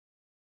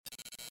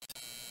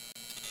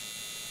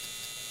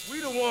We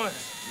the ones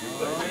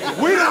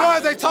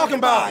they talking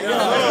about.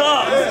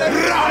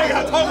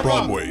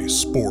 Broadway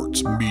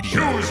Sports Media.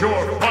 Choose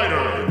your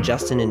fighter.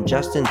 Justin and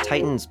Justin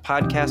Titans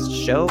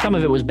podcast show. Some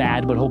of it was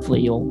bad, but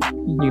hopefully you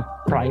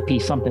probably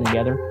piece something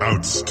together.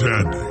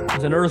 Outstanding.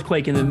 There's an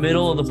earthquake in the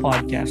middle of the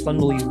podcast.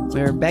 Unbelievable.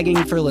 We're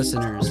begging for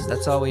listeners.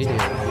 That's all we do.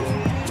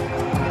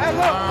 Hey,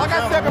 look, like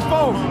I said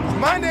before,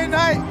 Monday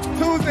night,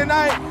 Tuesday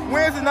night,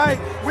 Wednesday night,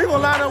 we gonna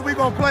line up, we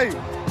gonna play.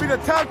 We the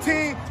top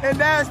team in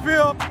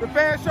Nashville. The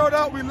fans showed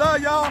up. We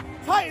love y'all.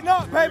 Tighten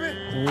up,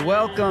 baby.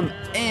 Welcome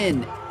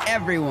in,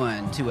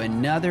 everyone, to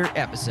another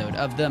episode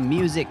of the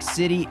Music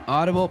City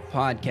Audible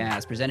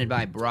podcast, presented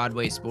by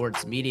Broadway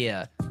Sports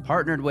Media,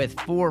 partnered with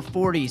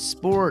 440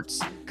 Sports,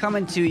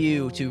 coming to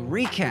you to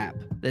recap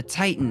the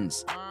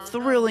Titans'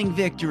 thrilling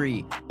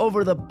victory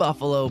over the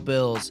Buffalo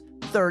Bills.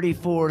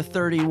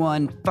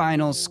 34-31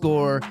 final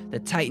score. The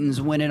Titans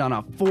win it on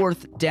a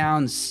fourth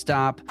down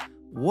stop.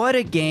 What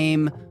a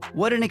game.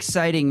 What an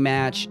exciting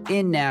match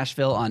in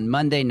Nashville on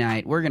Monday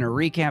night. We're going to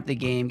recap the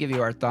game, give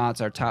you our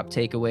thoughts, our top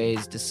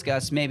takeaways,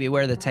 discuss maybe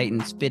where the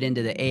Titans fit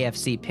into the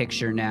AFC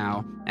picture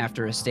now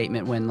after a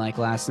statement win like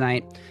last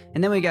night.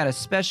 And then we got a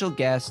special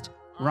guest,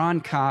 Ron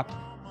Kopp,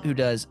 who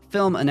does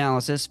film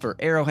analysis for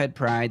Arrowhead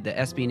Pride. The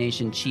SB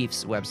Nation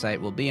Chiefs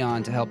website will be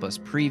on to help us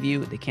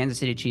preview the Kansas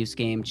City Chiefs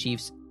game,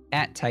 Chiefs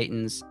at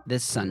Titans,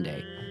 this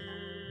Sunday.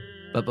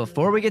 But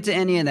before we get to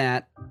any of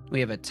that, we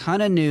have a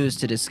ton of news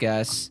to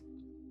discuss.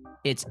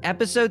 It's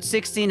episode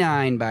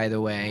 69, by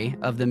the way,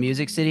 of the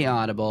Music City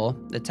Audible.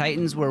 The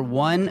Titans were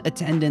one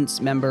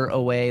attendance member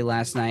away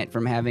last night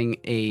from having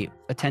a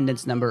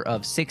attendance number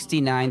of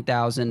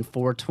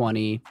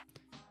 69,420.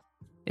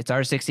 It's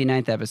our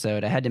 69th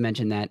episode. I had to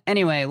mention that.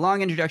 Anyway,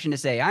 long introduction to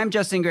say, I'm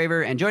Justin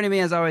Graver, and joining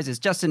me as always is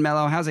Justin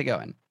Mello. How's it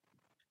going?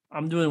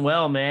 I'm doing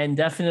well, man.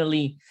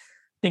 Definitely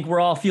think we're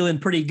all feeling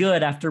pretty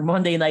good after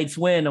Monday night's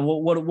win. And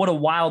what a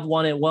wild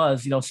one it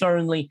was. You know,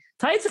 certainly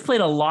Titans have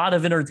played a lot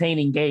of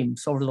entertaining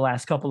games over the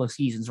last couple of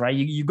seasons, right?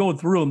 You go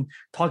through them,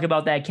 talk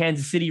about that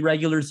Kansas City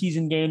regular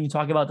season game. You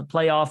talk about the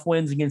playoff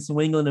wins against New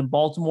England and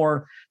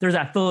Baltimore. There's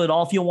that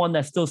Philadelphia one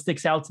that still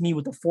sticks out to me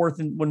with the fourth,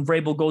 and when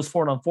Vrabel goes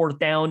for it on fourth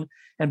down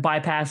and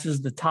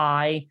bypasses the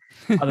tie,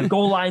 the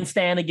goal line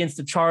stand against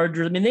the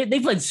Chargers. I mean,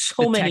 they've played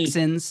so many.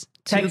 Texans.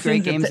 Two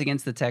great games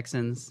against the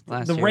Texans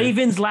last year. The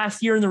Ravens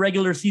last year in the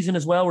regular season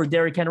as well, where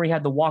Derrick Henry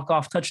had the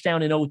walk-off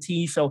touchdown in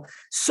OT. So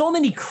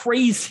many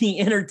crazy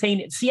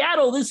entertaining.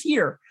 Seattle this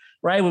year,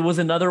 right? It was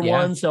another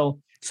one. So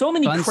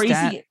many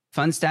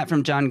Fun stat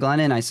from John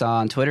Glennon I saw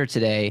on Twitter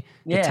today.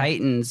 The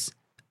Titans,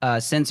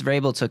 since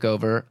Vrabel took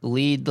over,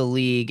 lead the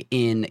league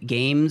in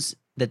games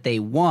that they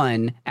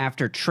won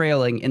after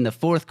trailing in the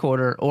fourth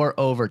quarter or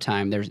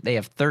overtime. They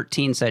have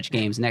 13 such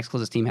games. Next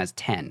closest team has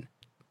 10.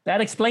 That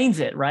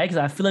explains it, right?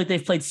 Because I feel like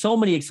they've played so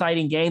many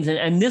exciting games,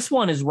 and this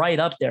one is right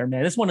up there,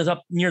 man. This one is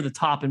up near the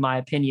top, in my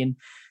opinion,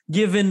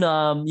 given,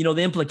 the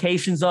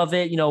implications of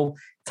it. You know,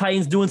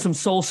 Titans doing some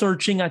soul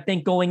searching, I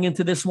think, going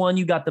into this one.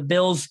 You got the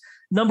Bills,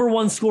 number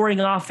one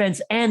scoring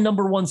offense and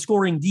number one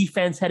scoring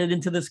defense headed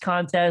into this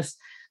contest.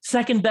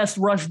 Second best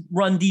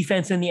run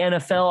defense in the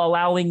NFL,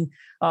 allowing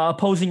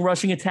opposing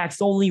rushing attacks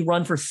to only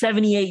run for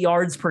 78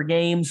 yards per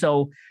game.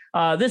 So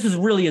this is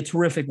really a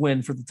terrific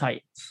win for the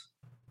Titans.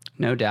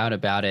 No doubt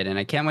about it, and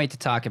I can't wait to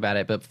talk about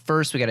it. But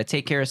first, we got to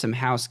take care of some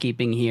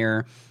housekeeping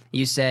here.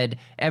 You said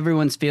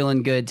everyone's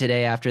feeling good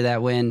today after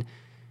that win.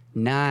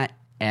 Not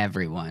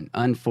everyone.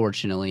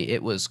 Unfortunately,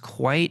 it was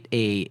quite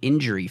a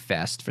injury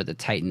fest for the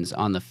Titans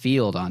on the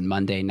field on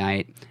Monday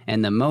night,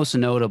 and the most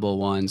notable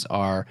ones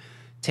are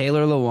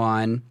Taylor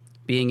Lewan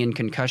being in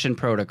concussion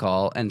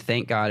protocol, and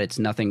thank God it's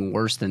nothing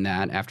worse than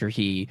that after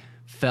he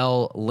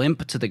fell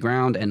limp to the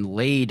ground and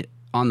laid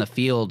on the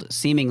field,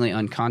 seemingly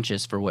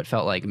unconscious for what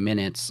felt like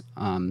minutes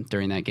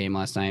during that game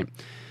last night.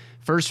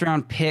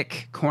 First-round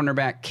pick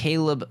cornerback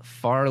Caleb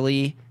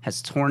Farley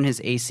has torn his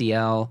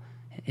ACL,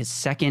 his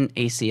second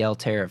ACL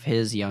tear of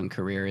his young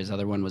career. His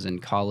other one was in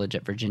college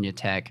at Virginia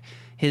Tech.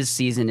 His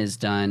season is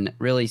done.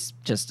 Really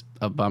just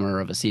a bummer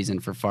of a season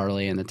for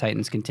Farley, and the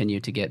Titans continue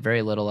to get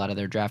very little out of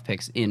their draft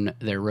picks in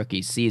their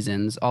rookie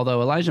seasons,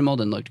 although Elijah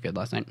Molden looked good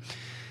last night.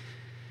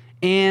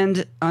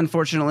 And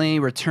unfortunately,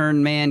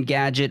 return man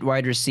Gadget,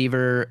 wide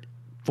receiver,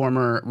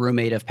 former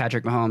roommate of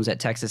Patrick Mahomes at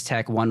Texas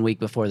Tech 1 week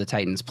before the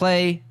Titans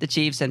play the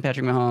Chiefs and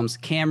Patrick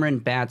Mahomes, Cameron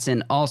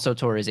Batson also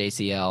tore his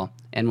ACL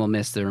and will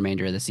miss the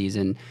remainder of the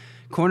season.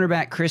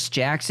 Cornerback Chris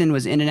Jackson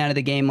was in and out of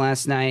the game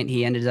last night.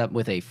 He ended up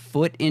with a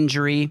foot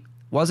injury,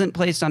 wasn't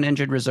placed on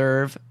injured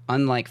reserve,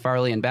 unlike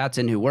Farley and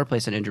Batson, who were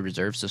placed on injured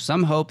reserve. So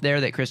some hope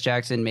there that Chris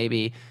Jackson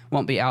maybe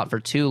won't be out for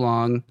too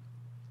long.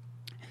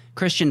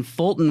 Christian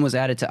Fulton was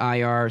added to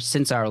IR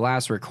since our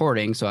last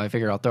recording, so I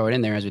figured I'll throw it in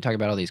there as we talk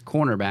about all these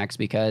cornerbacks,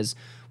 because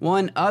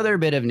one other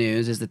bit of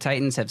news is the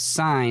Titans have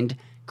signed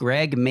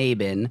Greg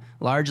Mabin,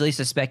 largely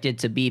suspected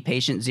to be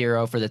patient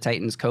zero for the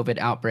Titans' COVID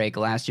outbreak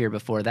last year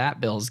before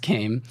that Bills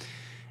game.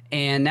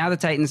 And now the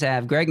Titans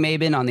have Greg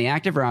Mabin on the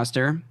active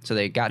roster, so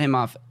they got him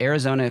off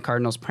Arizona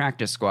Cardinals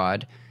practice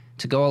squad.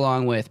 to go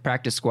along with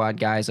practice squad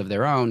guys of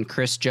their own,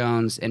 Chris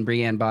Jones and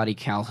Breanne Body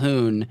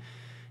Calhoun.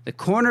 The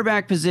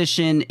cornerback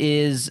position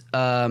is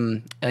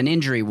an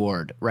injury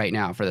ward right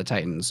now for the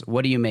Titans.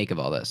 What do you make of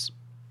all this?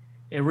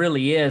 It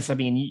really is. I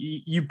mean,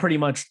 you pretty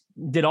much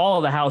did all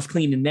of the house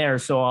cleaning there.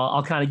 So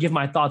I'll kind of give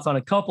my thoughts on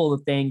a couple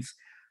of things.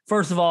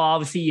 First of all,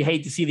 obviously, you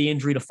hate to see the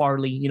injury to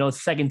Farley. You know, it's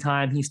the second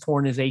time he's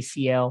torn his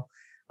ACL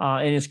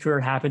in his career.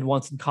 Happened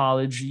once in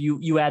college.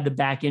 You add the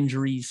back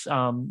injuries,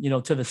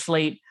 to the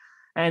slate.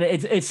 And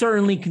it's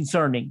certainly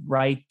concerning,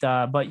 right?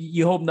 But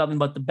you hope nothing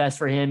but the best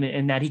for him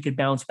and that he could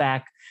bounce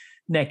back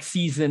next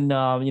season.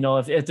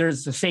 If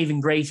there's a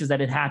saving grace is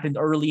that it happened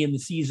early in the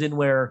season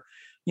where,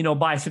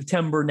 by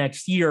September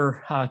next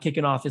year,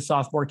 kicking off his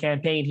sophomore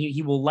campaign,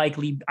 he will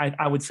likely,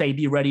 I would say,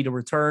 be ready to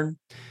return.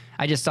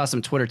 I just saw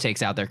some Twitter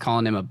takes out there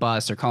calling him a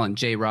bust or calling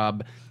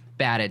J-Rob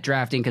bad at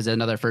drafting because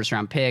another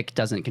first-round pick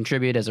doesn't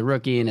contribute as a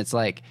rookie. And it's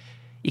like,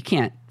 you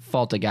can't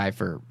fault a guy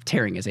for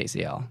tearing his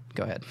ACL.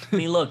 Go ahead. I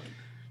mean, look,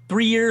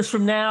 3 years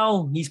from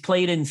now, he's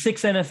played in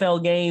 6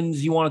 NFL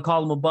games. You want to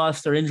call him a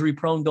bust or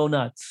injury-prone, go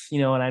nuts.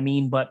 You know what I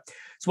mean? But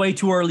it's way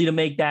too early to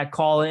make that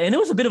call. And it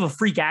was a bit of a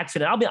freak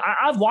accident.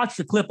 I've watched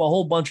the clip a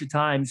whole bunch of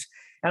times,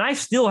 and I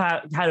still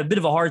had a bit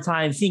of a hard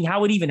time seeing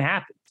how it even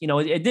happened.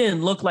 It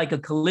didn't look like a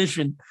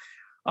collision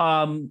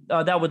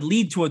that would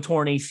lead to a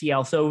torn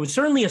ACL. So it was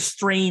certainly a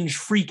strange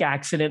freak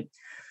accident.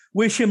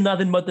 Wish him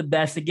nothing but the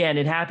best. Again,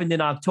 it happened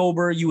in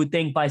October. You would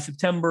think by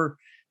September,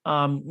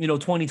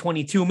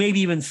 2022,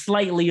 maybe even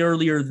slightly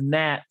earlier than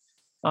that,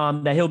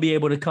 that he'll be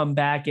able to come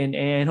back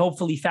and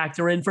hopefully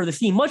factor in for the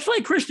team, much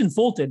like Christian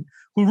Fulton,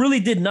 who really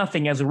did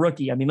nothing as a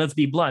rookie. I mean, let's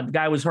be blunt. The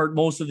guy was hurt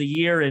most of the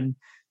year and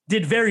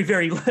did very,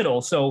 very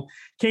little. So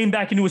came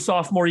back into his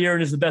sophomore year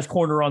and is the best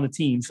corner on the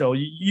team. So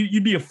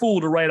you'd be a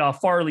fool to write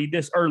off Farley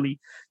this early.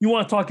 You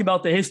want to talk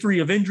about the history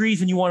of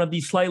injuries and you want to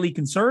be slightly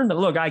concerned.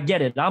 Look, I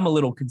get it. I'm a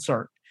little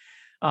concerned.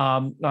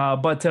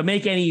 But to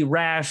make any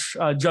rash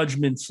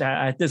judgments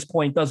at this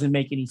point doesn't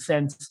make any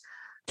sense.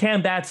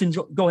 Cam Batson,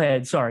 go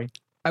ahead. Sorry.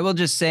 I will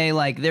just say,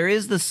 there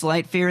is the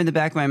slight fear in the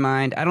back of my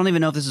mind. I don't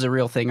even know if this is a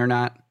real thing or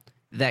not,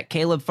 that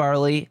Caleb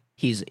Farley,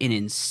 he's an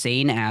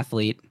insane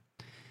athlete.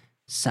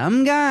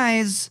 Some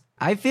guys,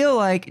 I feel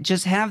like,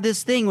 just have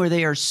this thing where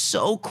they are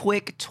so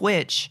quick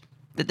twitch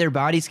that their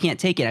bodies can't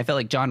take it. I felt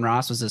like John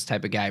Ross was this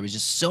type of guy. He was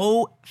just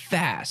so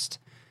fast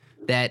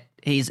that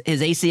his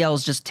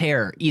ACLs just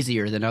tear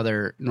easier than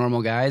other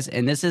normal guys.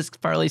 And this is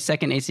Farley's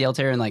second ACL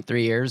tear in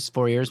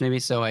 4 years maybe.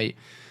 So I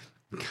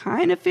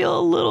kind of feel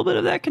a little bit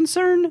of that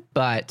concern.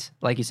 But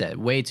like you said,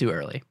 way too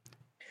early.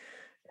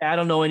 I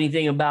don't know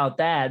anything about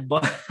that,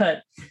 but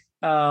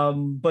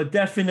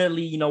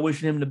definitely,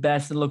 wishing him the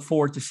best and look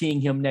forward to seeing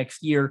him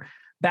next year.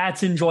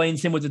 Batson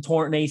joins him with the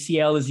torn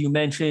ACL, as you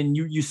mentioned.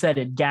 You said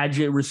it,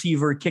 gadget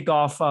receiver,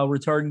 kickoff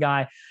return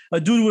guy, a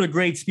dude with a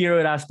great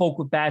spirit. I spoke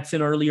with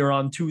Batson earlier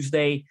on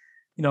Tuesday,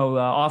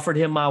 offered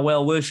him my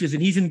well wishes,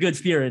 and he's in good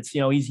spirits.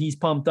 He's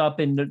pumped up,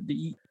 and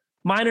the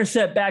minor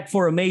setback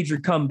for a major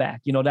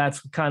comeback.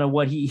 That's kind of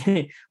what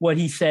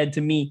he said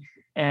to me.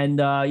 And,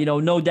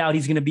 no doubt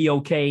he's going to be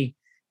okay.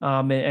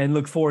 And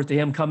look forward to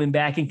him coming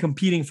back and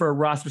competing for a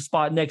roster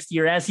spot next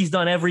year, as he's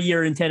done every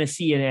year in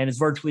Tennessee and has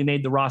virtually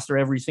made the roster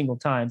every single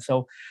time.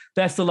 So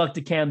best of luck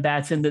to Cam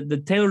Batson. The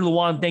Taylor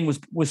Lewan thing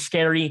was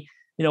scary.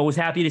 Was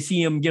happy to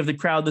see him give the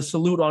crowd the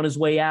salute on his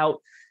way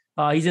out.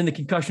 He's in the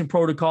concussion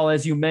protocol,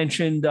 as you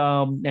mentioned.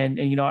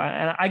 And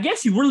I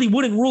guess you really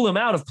wouldn't rule him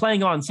out of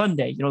playing on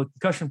Sunday.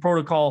 Concussion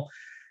protocol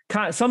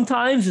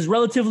sometimes is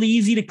relatively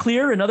easy to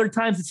clear and other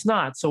times it's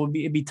not. So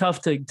it'd be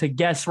tough to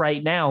guess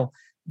right now,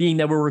 being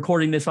that we're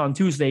recording this on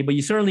Tuesday, but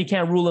you certainly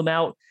can't rule him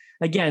out.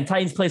 Again,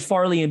 Titans place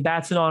Farley and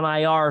Batson on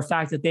IR. The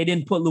fact that they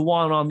didn't put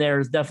Lewan on there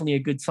is definitely a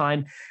good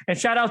sign. And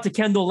shout out to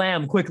Kendall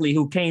Lamb quickly,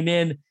 who came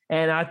in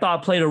and I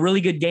thought played a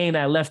really good game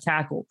at left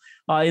tackle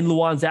in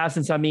Lewan's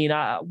absence. I mean,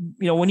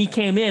 when he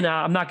came in,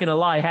 I'm not going to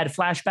lie, I had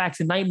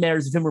flashbacks and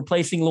nightmares of him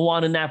replacing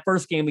Lewan in that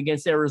first game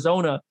against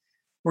Arizona,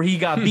 where he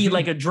got beat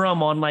like a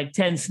drum on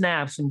 10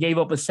 snaps and gave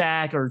up a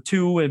sack or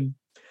 2 and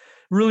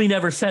really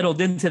never settled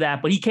into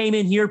that. But he came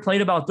in here,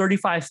 played about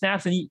 35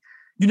 snaps, and you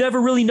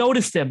never really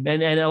noticed him.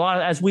 And a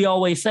lot, as we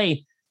always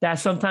say,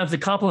 that's sometimes a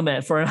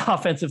compliment for an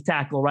offensive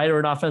tackle, right? Or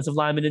an offensive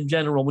lineman in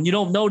general. When you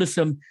don't notice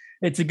them,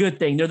 it's a good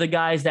thing. They're the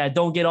guys that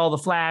don't get all the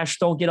flash,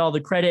 don't get all the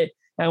credit.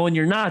 And when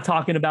you're not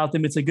talking about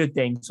them, it's a good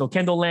thing. So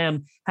Kendall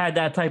Lamb had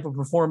that type of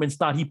performance,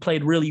 thought he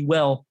played really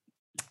well.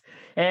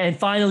 And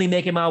finally,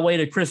 making my way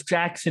to Chris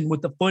Jackson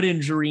with the foot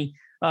injury.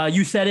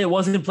 You said it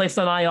wasn't placed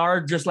on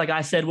IR, just like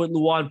I said with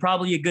Lewan.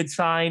 Probably a good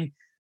sign.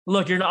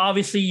 Look, you're not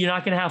going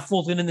to have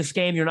Fulton in this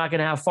game. You're not going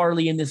to have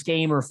Farley in this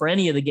game or for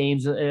any of the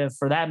games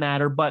for that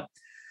matter. But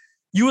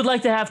you would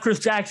like to have Chris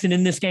Jackson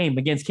in this game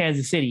against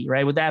Kansas City,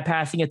 right? With that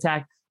passing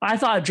attack. I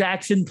thought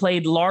Jackson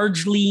played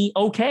largely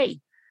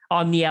okay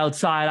on the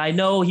outside. I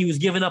know he was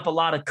giving up a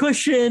lot of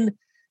cushion,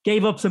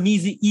 gave up some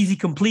easy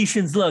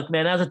completions. Look,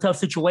 man, that was a tough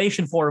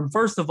situation for him.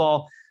 First of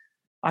all,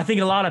 I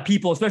think a lot of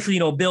people, especially,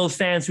 Bills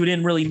fans who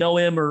didn't really know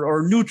him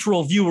or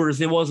neutral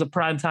viewers, it was a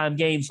primetime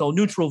game. So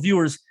neutral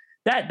viewers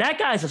that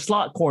guy's a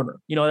slot corner.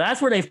 You know,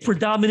 that's where they've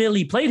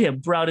predominantly played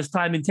him throughout his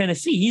time in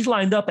Tennessee. He's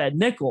lined up at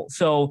nickel.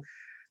 So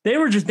they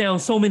were just down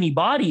so many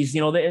bodies, you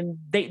know, and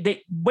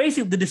they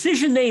basically the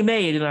decision they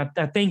made. And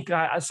I think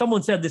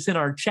someone said this in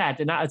our chat,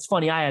 and it's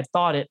funny, I had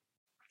thought it.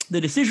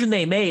 The decision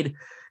they made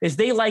is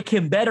they like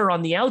him better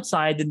on the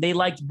outside than they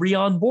liked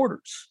Breon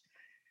Borders.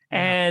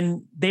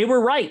 And they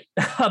were right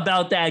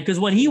about that, because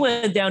when he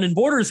went down and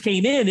Borders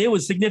came in, it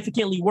was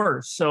significantly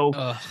worse.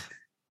 So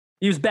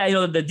he was bad. You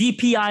know, the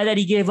DPI that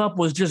he gave up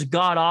was just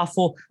god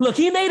awful. Look,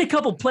 he made a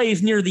couple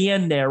plays near the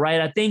end there,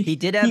 right? I think he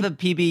did have a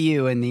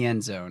PBU in the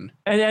end zone,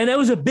 and that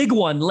was a big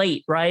one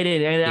late, right?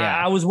 And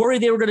I was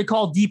worried they were going to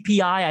call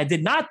DPI. I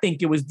did not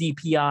think it was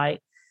DPI,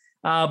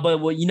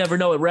 but you never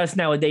know at refs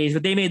nowadays.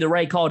 But they made the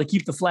right call to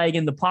keep the flag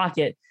in the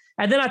pocket.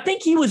 And then I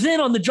think he was in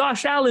on the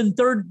Josh Allen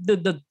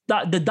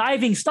the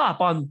diving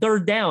stop on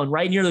third down,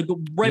 right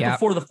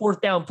before the fourth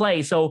down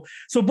play. So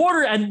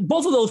Border, and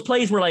both of those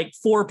plays were like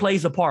 4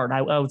 plays apart.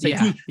 I would say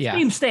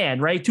team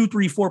stand, right? 2,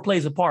 3, 4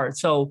 plays apart.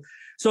 So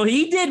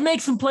he did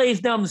make some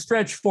plays down the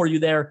stretch for you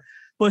there.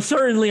 But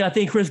certainly, I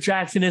think Chris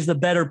Jackson is the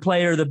better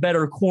player, the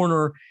better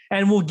corner,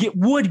 and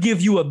would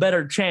give you a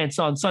better chance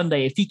on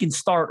Sunday if he can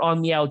start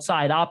on the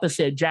outside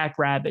opposite Jack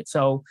Rabbit.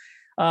 So.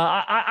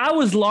 I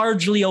was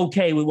largely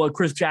okay with what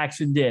Chris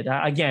Jackson did.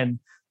 Again,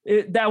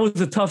 that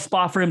was a tough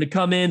spot for him to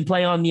come in,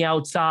 play on the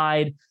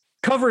outside,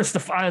 cover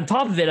on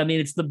top of it. I mean,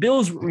 it's the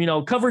Bills, you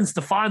know, covering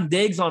Stephon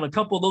Diggs on a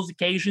couple of those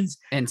occasions.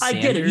 And I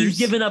get it. He's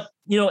given up,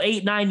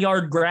 8-9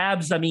 yard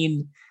grabs. I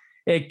mean,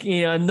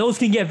 and those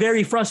can get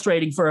very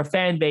frustrating for a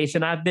fan base.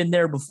 And I've been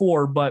there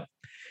before, but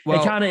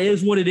it kind of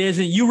is what it is.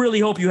 And you really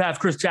hope you have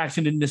Chris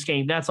Jackson in this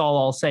game. That's all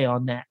I'll say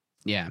on that.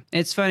 Yeah,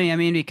 it's funny. I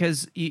mean,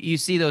 because you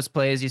see those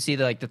plays, you see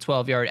the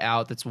 12-yard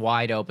out that's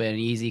wide open,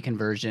 easy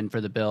conversion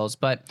for the Bills.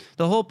 But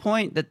the whole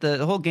point that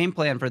the whole game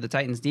plan for the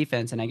Titans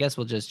defense, and I guess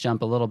we'll just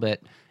jump a little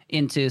bit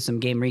into some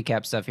game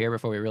recap stuff here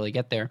before we really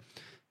get there,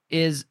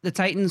 is the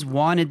Titans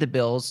wanted the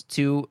Bills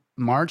to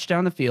march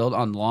down the field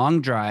on long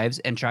drives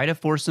and try to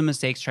force some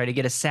mistakes, try to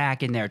get a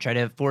sack in there, try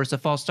to force a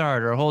false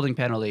start or a holding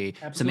penalty,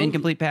 some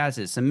incomplete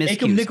passes, some miscues. Make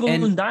them nickel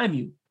and dime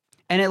you.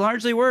 And it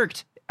largely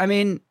worked. I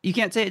mean, you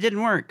can't say it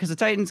didn't work, because the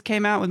Titans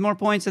came out with more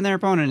points than their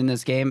opponent in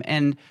this game,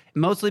 and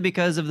mostly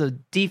because of the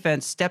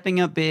defense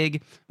stepping up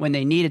big when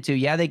they needed to.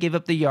 Yeah, they gave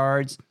up the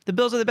yards. The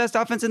Bills are the best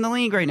offense in the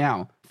league right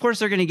now. Of course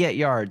they're going to get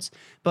yards.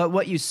 But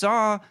what you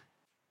saw,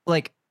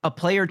 like a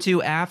play or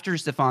two after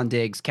Stephon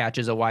Diggs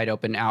catches a wide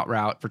open out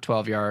route for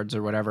 12 yards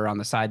or whatever on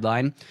the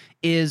sideline,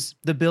 is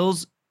the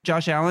Bills,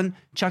 Josh Allen,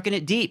 chucking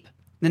it deep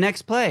the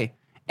next play.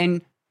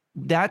 And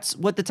that's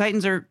what the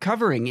Titans are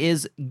covering,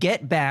 is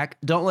get back.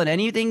 Don't let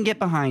anything get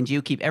behind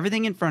you. Keep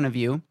everything in front of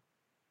you.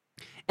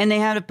 And they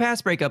had a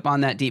pass breakup on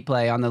that deep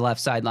play on the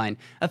left sideline.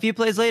 A few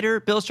plays later,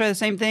 Bills try the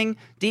same thing.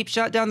 Deep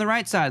shot down the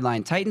right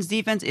sideline. Titans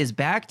defense is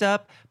backed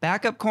up.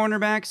 Backup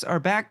cornerbacks are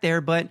back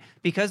there, but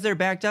because they're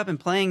backed up and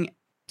playing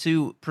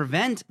to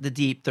prevent the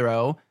deep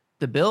throw,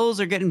 the Bills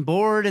are getting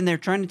bored and they're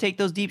trying to take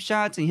those deep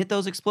shots and hit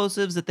those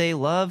explosives that they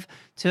love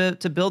to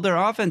build their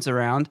offense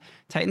around.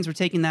 Titans were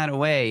taking that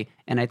away.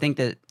 And I think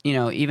that,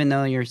 even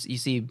though you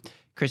see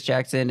Chris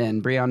Jackson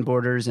and Breon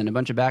Borders and a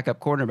bunch of backup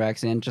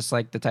cornerbacks in, just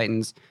like the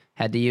Titans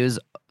had to use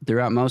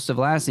throughout most of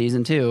last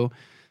season too,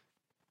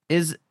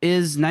 is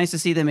nice to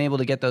see them able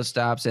to get those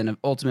stops, and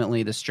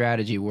ultimately the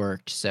strategy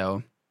worked.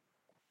 So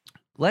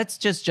let's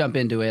just jump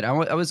into it. I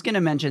was going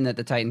to mention that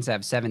the Titans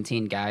have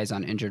 17 guys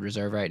on injured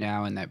reserve right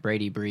now, and that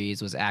Brady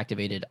Breeze was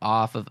activated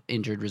off of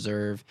injured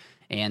reserve,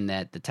 and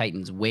that the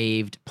Titans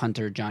waived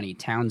punter Johnny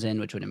Townsend,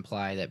 which would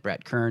imply that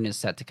Brett Kern is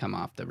set to come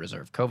off the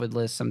reserve COVID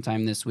list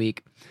sometime this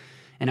week.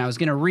 And I was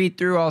going to read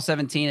through all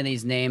 17 of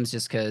these names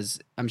just because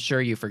I'm sure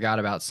you forgot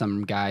about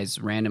some guys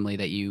randomly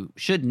that you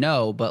should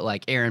know, but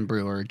like Aaron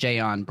Brewer,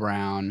 Jayon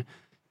Brown,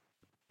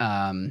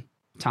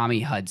 Tommy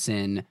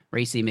Hudson,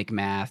 Racey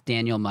McMath,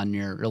 Daniel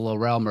Munyer,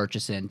 Laurel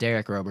Murchison,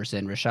 Derek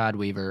Roberson, Rashad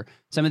Weaver.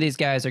 Some of these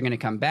guys are going to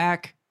come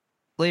back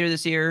later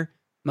this year.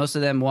 Most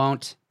of them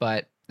won't,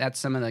 but that's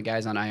some of the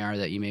guys on IR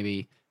that you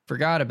maybe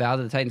forgot about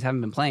that the Titans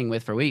haven't been playing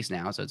with for weeks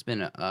now. So it's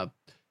been a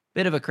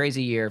bit of a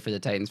crazy year for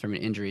the Titans from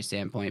an injury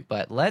standpoint.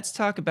 But let's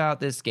talk about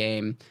this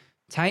game.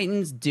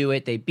 Titans do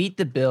it. They beat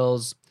the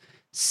Bills.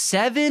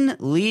 7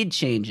 lead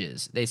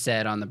changes, they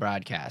said on the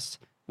broadcast,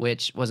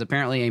 which was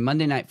apparently a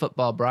Monday Night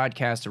Football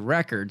broadcast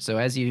record. So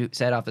as you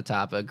said off the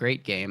top, a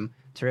great game,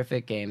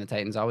 terrific game. The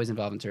Titans always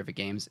involved in terrific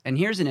games. And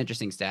here's an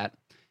interesting stat.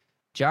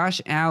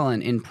 Josh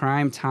Allen in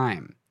prime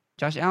time.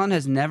 Josh Allen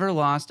has never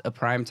lost a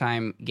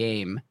primetime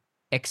game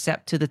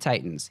except to the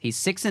Titans. He's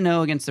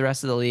 6-0 against the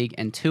rest of the league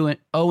and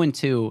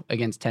 0-2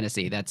 against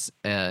Tennessee. That's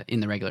in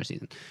the regular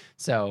season.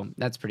 So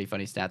that's a pretty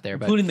funny stat there.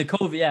 Including the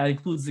COVID, it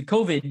includes the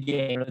COVID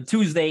game,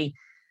 Tuesday,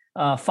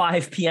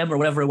 5 p.m. or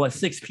whatever it was,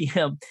 6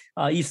 p.m.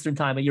 Eastern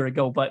time a year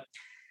ago. But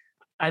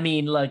I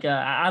mean,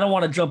 I don't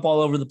want to jump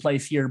all over the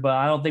place here, but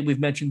I don't think we've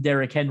mentioned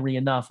Derrick Henry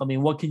enough. I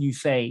mean, what can you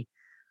say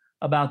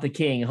about the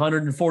King.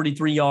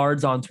 143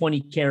 yards on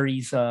 20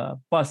 carries,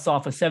 busts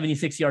off a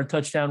 76-yard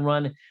touchdown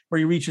run where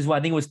he reaches what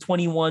I think it was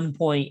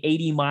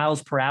 21.80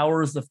 miles per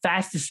hour, is the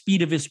fastest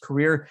speed of his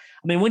career.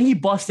 I mean, when he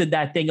busted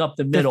that thing up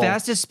the middle. The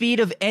fastest speed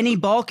of any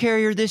ball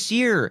carrier this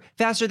year.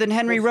 Faster than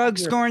Henry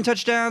Ruggs scoring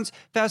touchdowns,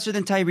 faster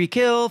than Tyreek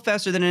Hill,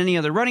 faster than any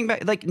other running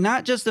back. Like,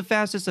 not just the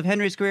fastest of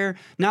Henry's career,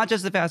 not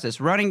just the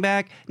fastest running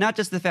back, not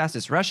just the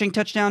fastest rushing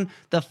touchdown,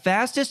 the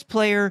fastest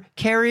player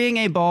carrying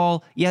a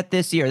ball yet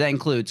this year. That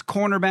includes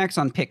cornerbacks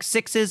on pick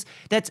sixes.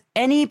 That's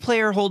any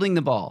player holding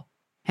the ball.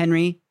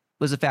 Henry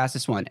was the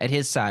fastest one at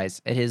his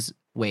size, at his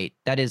weight.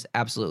 That is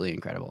absolutely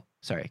incredible.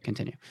 Sorry,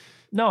 continue.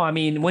 No, I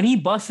mean, when he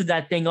busted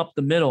that thing up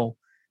the middle,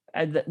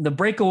 the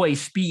breakaway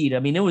speed, I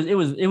mean, it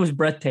was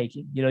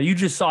breathtaking. You know, you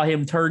just saw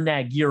him turn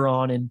that gear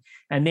on,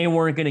 and they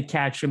weren't going to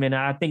catch him. And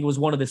I think it was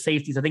one of the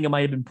safeties. I think it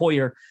might have been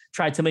Poyer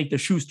tried to make the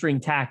shoestring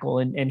tackle,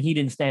 and he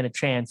didn't stand a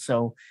chance.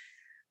 So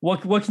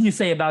what can you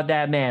say about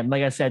that, man?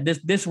 Like I said,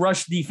 this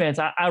rush defense,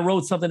 I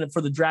wrote something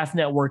for the Draft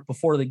Network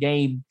before the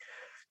game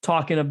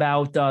talking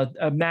about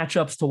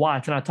matchups to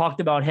watch. And I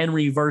talked about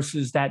Henry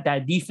versus that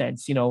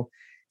defense,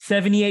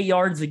 78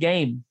 yards a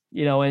game,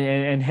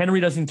 and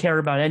Henry doesn't care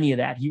about any of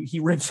that. He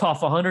rips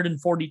off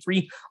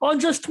 143 on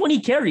just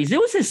 20 carries. It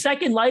was his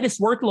second lightest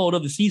workload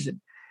of the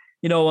season.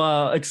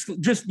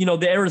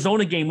 The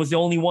Arizona game was the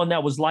only one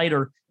that was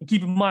lighter. And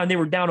keep in mind, they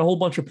were down a whole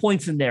bunch of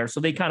points in there. So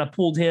they kind of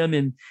pulled him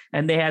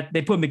and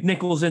they put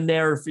McNichols in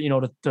there,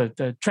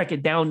 to check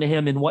it down to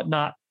him and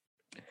whatnot,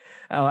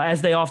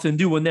 as they often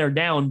do when they're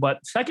down.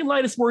 But second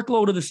lightest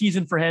workload of the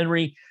season for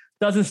Henry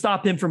doesn't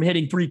stop him from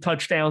hitting 3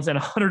 touchdowns and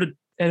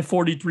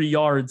 143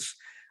 yards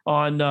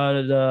on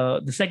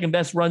the second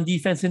best run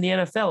defense in the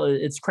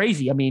NFL. It's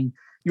crazy. I mean,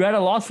 you're at a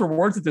loss for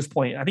words at this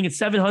point. I think it's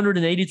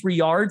 783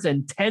 yards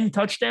and 10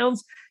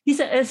 touchdowns.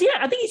 I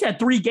think he's had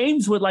 3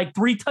 games with like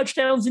 3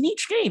 touchdowns in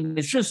each game.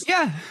 It's just,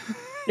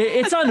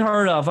 it's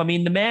unheard of. I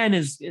mean, the man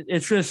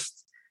it's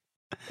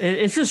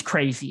just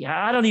crazy.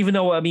 I don't even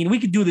know. I mean, we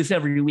could do this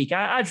every week.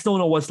 I just don't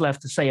know what's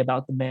left to say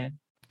about the man.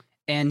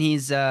 And he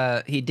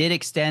did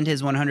extend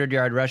his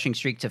 100-yard rushing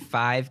streak to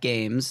 5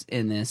 games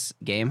in this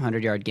game,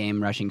 100-yard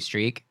game rushing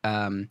streak,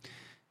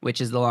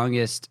 which is the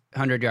longest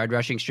 100-yard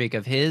rushing streak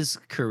of his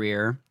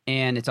career.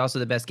 And it's also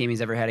the best game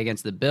he's ever had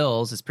against the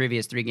Bills. His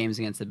previous 3 games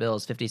against the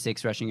Bills,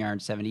 56 rushing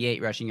yards,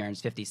 78 rushing yards,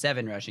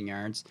 57 rushing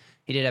yards.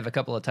 He did have a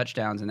couple of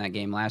touchdowns in that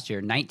game last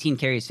year. 19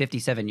 carries,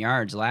 57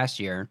 yards last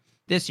year.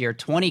 This year,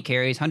 20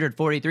 carries,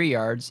 143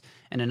 yards,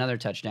 and another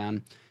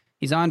touchdown.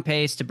 He's on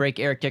pace to break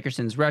Eric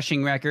Dickerson's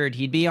rushing record.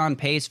 He'd be on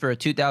pace for a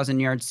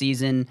 2,000-yard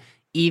season,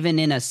 even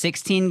in a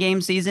 16-game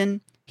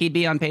season. He'd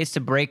be on pace to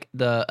break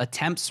the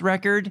attempts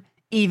record,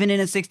 even in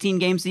a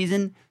 16-game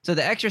season. So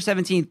the extra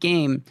 17th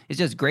game is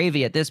just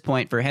gravy at this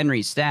point for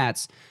Henry's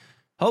stats.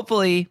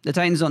 Hopefully, the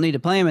Titans don't need to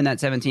play him in that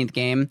 17th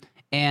game.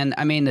 And,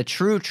 I mean, the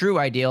true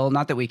ideal,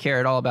 not that we care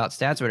at all about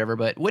stats or whatever,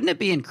 but wouldn't it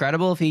be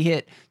incredible if he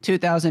hit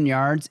 2,000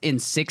 yards in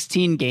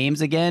 16 games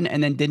again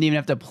and then didn't even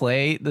have to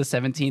play the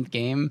 17th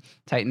game?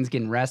 Titans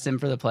can rest him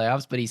for the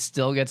playoffs, but he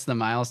still gets the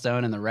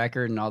milestone and the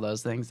record and all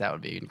those things. That would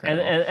be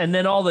incredible. And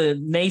then all the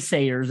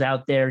naysayers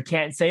out there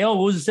can't say,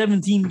 oh, it was a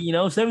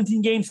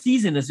 17-game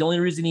season. That's the only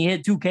reason he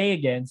hit 2K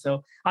again.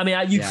 So, I mean,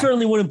 you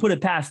certainly wouldn't put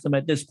it past him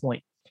at this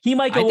point. He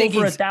might go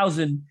over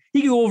 1,000. He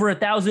could go over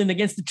 1,000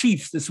 against the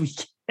Chiefs this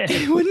week.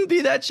 It wouldn't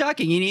be that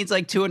shocking. He needs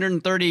like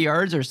 230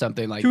 yards or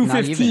something, like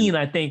 215,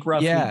 I think,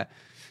 roughly. Yeah.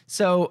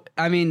 So,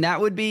 I mean,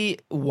 that would be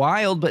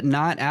wild, but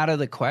not out of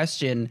the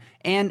question.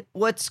 And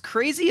what's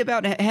crazy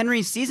about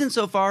Henry's season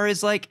so far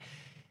is like,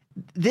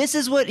 this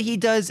is what he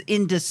does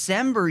in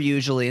December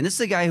usually. And this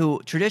is a guy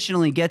who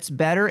traditionally gets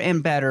better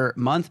and better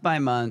month by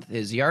month.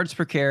 His yards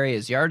per carry,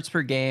 his yards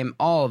per game,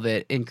 all of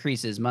it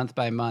increases month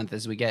by month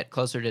as we get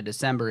closer to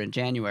December and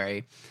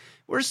January.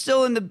 We're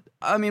still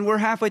we're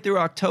halfway through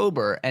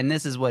October, and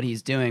this is what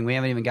he's doing. We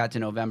haven't even got to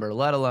November,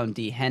 let alone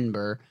D.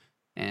 Henber.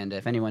 And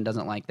if anyone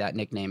doesn't like that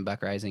nickname,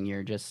 Buck Rising,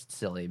 you're just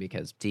silly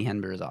because D.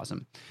 Henber is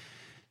awesome.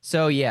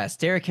 So, yes,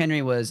 Derrick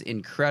Henry was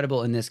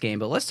incredible in this game.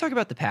 But let's talk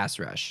about the pass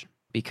rush,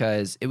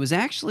 because it was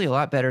actually a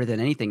lot better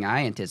than anything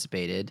I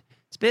anticipated.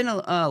 It's been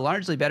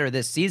largely better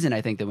this season,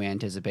 I think, than we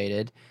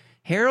anticipated.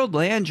 Harold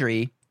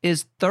Landry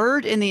is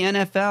 3rd in the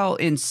NFL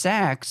in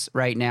sacks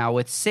right now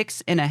with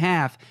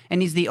 6.5,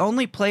 and he's the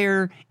only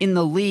player in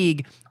the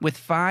league with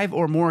 5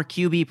 or more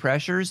QB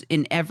pressures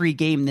in every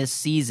game this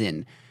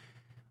season.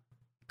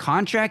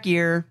 Contract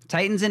year,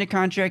 Titans in a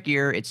contract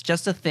year, it's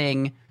just a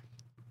thing.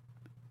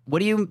 What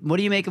do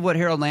you make of what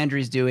Harold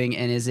Landry's doing,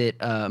 and is it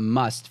a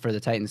must for the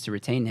Titans to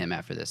retain him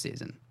after this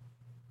season?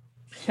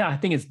 Yeah, I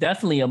think it's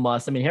definitely a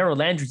must. I mean, Harold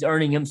Landry's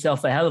earning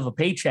himself a hell of a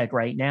paycheck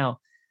right now.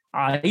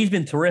 He's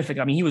been terrific.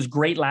 I mean, he was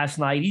great last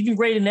night. He's been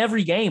great in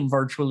every game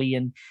virtually.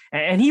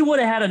 And he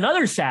would have had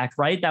another sack,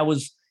 right? It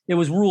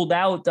was ruled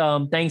out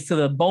thanks to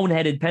the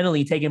boneheaded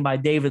penalty taken by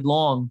David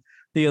Long,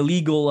 the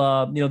illegal,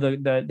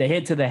 the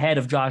hit to the head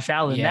of Josh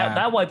Allen. Yeah.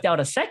 That wiped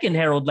out a second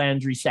Harold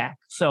Landry sack.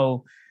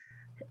 So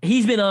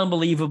He's been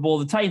unbelievable.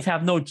 The Titans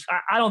have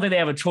I don't think they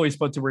have a choice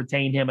but to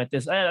retain him at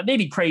this.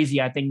 Maybe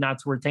crazy, I think, not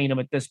to retain him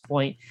at this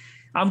point.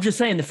 I'm just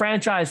saying the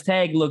franchise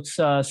tag looks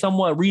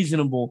somewhat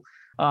reasonable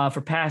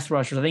for pass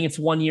rushers. I think it's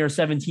 1 year,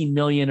 $17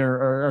 million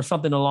or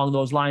something along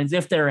those lines.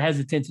 If they're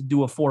hesitant to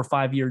do a 4 or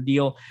 5 year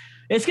deal,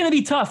 it's going to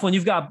be tough when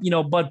you've got,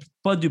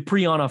 Bud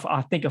Dupree on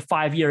I think a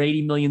 5 year,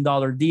 $80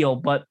 million deal.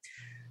 But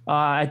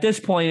at this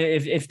point,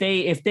 if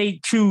they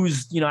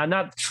choose,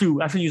 not choose,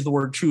 I shouldn't use the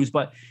word choose,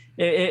 but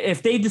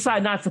if they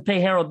decide not to pay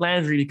Harold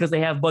Landry because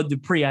they have Bud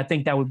Dupree, I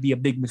think that would be a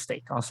big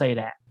mistake. I'll say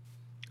that.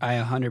 I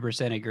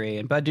 100% agree.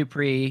 And Bud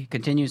Dupree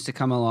continues to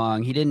come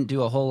along. He didn't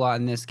do a whole lot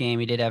in this game.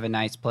 He did have a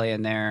nice play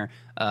in there,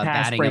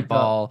 batting a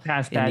ball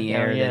in the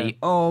air that he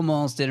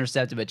almost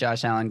intercepted, but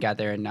Josh Allen got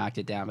there and knocked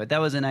it down. But that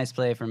was a nice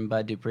play from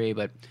Bud Dupree.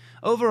 But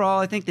overall,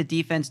 I think the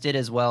defense did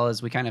as well,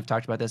 as we kind of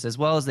talked about this, as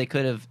well as they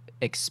could have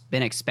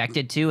been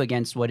expected to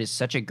against what is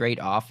such a great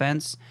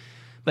offense.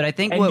 But I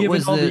think what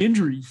was the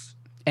injuries.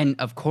 And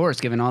of course,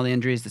 given all the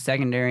injuries, the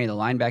secondary, the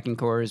linebacking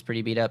core is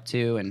pretty beat up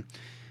too. And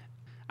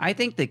I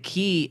think the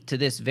key to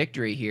this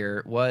victory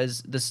here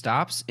was the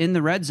stops in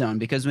the red zone,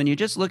 because when you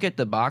just look at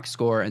the box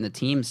score and the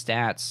team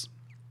stats,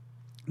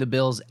 the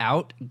Bills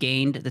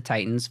outgained the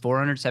Titans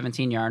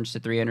 417 yards to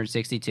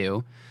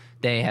 362.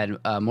 They had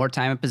more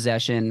time of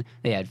possession.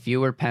 They had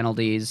fewer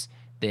penalties.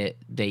 They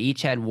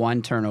each had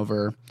 1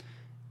 turnover.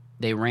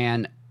 They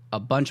ran a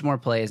bunch more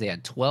plays. They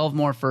had 12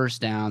 more first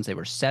downs. They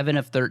were 7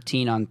 of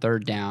 13 on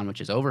third down,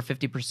 which is over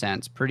 50%.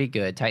 It's pretty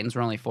good. Titans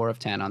were only 4 of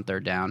 10 on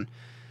third down.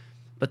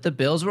 But the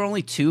Bills were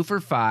only 2 for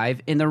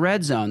 5 in the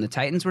red zone. The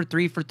Titans were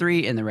 3 for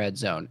 3 in the red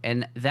zone.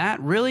 And that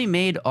really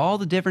made all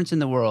the difference in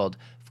the world.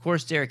 Of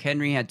course, Derrick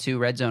Henry had 2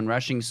 red zone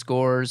rushing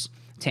scores.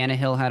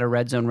 Tannehill had a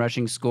red zone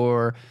rushing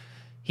score.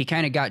 He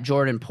kind of got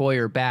Jordan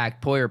Poyer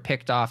back. Poyer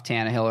picked off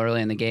Tannehill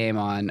early in the game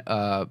on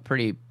a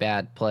pretty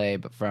bad play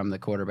from the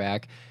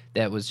quarterback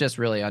that was just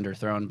really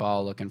underthrown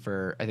ball looking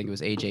for, I think it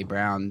was A.J.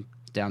 Brown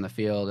down the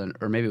field,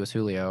 or maybe it was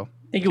Julio.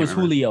 I think it was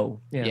Julio.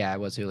 Yeah, it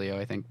was Julio,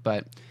 I think.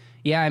 But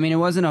yeah, I mean, it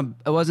wasn't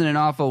an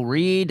awful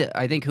read.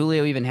 I think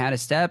Julio even had a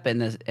step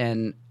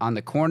and on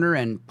the corner,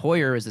 and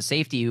Poyer was the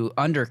safety who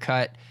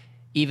undercut,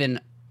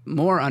 even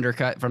more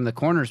undercut from the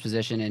corner's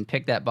position and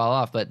picked that ball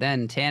off. But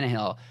then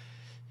Tannehill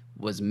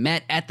was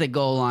met at the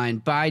goal line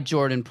by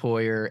Jordan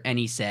Poyer, and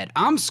he said,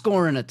 "I'm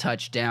scoring a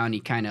touchdown."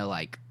 He kind of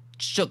like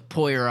shook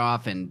Poyer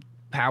off and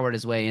powered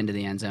his way into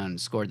the end zone and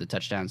scored the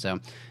touchdown. So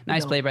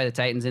nice play by the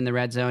Titans in the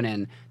red zone,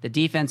 and the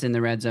defense in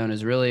the red zone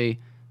is really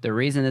the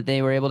reason that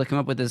they were able to come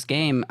up with this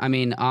game. I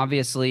mean,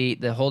 obviously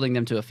the holding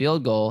them to a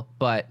field goal,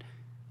 but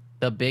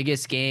the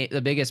biggest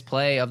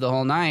play of the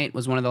whole night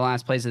was one of the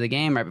last plays of the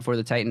game right before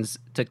the Titans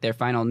took their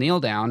final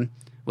kneel down,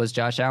 was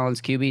Josh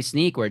Allen's QB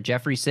sneak, where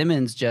Jeffrey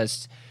Simmons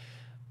just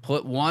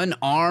put one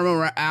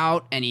arm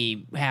out and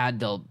he had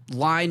the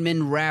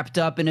lineman wrapped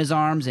up in his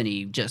arms, and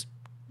he just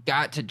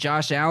got to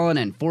Josh Allen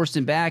and forced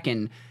him back,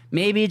 and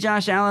maybe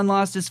Josh Allen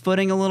lost his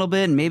footing a little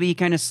bit, and maybe he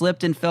kind of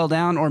slipped and fell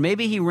down, or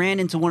maybe he ran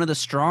into one of the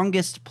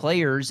strongest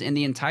players in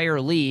the entire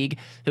league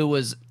who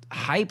was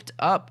hyped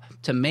up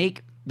to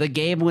make the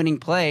game-winning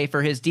play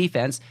for his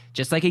defense,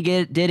 just like he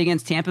did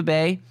against Tampa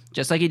Bay,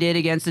 just like he did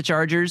against the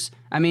Chargers.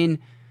 I mean,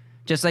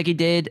 just like he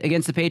did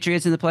against the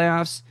Patriots in the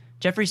playoffs.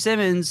 Jeffrey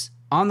Simmons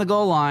on the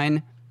goal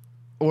line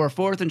or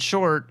 4th and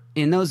short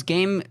in those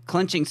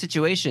game-clinching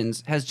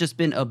situations has just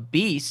been a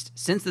beast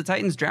since the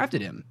Titans drafted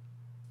him.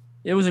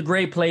 It was a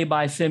great play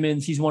by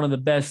Simmons. He's one of the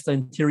best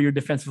interior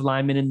defensive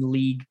linemen in the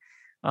league.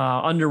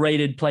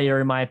 Underrated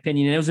player, in my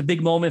opinion. And it was a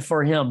big moment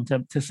for him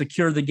to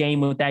secure the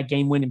game with that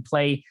game-winning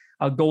play,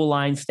 a goal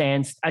line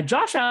stance.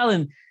 Josh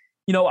Allen,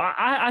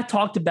 I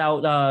talked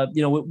about,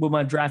 with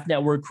my Draft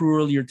Network crew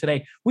earlier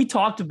today, we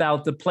talked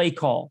about the play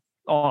call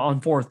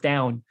on 4th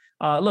down.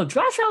 Look,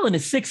 Josh Allen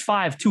is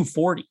 6'5",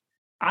 240.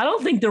 I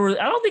don't think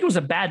it was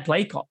a bad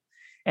play call.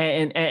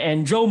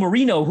 And Joe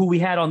Marino, who we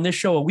had on this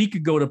show a week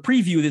ago to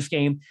preview this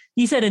game,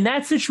 he said in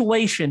that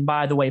situation,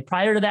 by the way,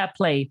 prior to that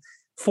play,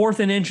 4th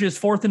and inches,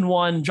 4th and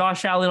 1,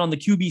 Josh Allen on the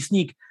QB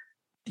sneak,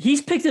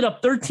 he's picked it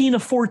up 13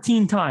 of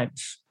 14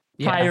 times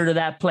prior to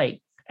that play.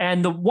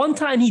 And the one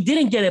time he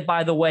didn't get it,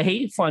 by the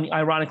way,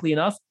 ironically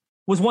enough,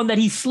 was one that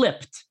he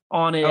slipped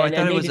on it. Oh, I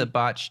thought it was a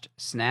botched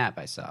snap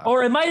I saw.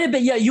 Or it might have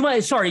been, you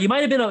might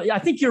have been, I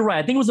think you're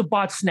right. I think it was a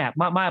botched snap.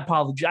 My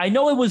apology. I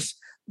know it was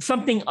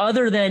something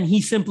other than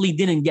he simply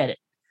didn't get it.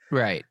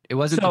 Right. It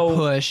wasn't the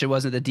push. It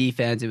wasn't the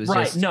defense. It was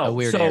just a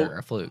weird error,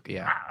 a fluke.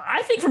 Yeah.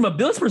 I think from a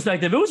Bills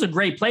perspective, it was a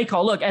great play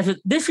call. Look,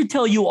 this should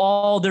tell you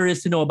all there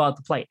is to know about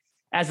the play.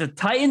 As a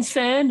Titans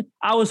fan,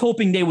 I was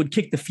hoping they would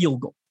kick the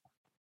field goal.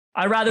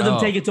 I'd rather them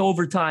take it to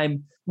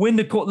overtime, let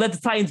the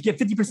Titans get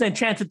 50%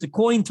 chance at the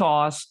coin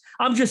toss.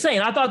 I'm just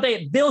saying, I thought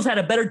Bills had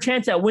a better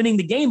chance at winning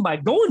the game by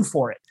going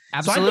for it.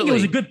 Absolutely. So I think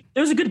it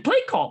was a good play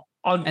call.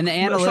 And the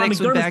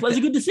analytics was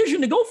a good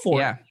decision to go for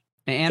it. Yeah.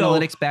 And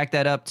analytics back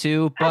that up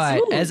too. But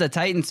absolutely. As a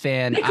Titans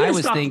fan, I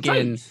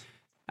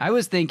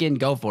was thinking,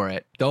 go for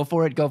it. Go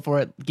for it. Go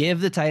for it.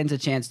 Give the Titans a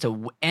chance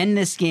to end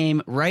this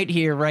game right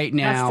here, right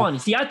now. That's funny.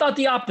 See, I thought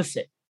the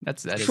opposite.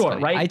 That is Sure,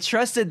 funny. right? I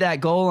trusted that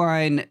goal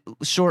line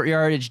short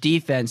yardage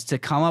defense to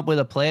come up with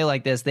a play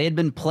like this. They had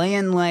been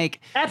playing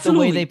like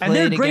Absolutely. the way they And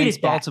they're played great against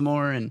at that.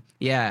 Baltimore, and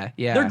yeah.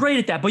 They're great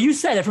at that. But you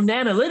said it from the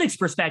analytics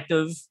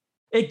perspective,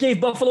 it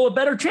gave Buffalo a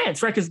better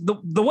chance, right? Because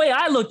the way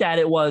I looked at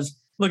it was,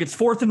 look, it's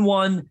 4th and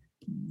 1.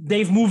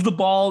 They've moved the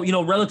ball,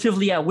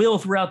 relatively at will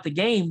throughout the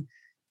game.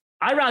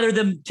 I'd rather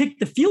them kick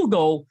the field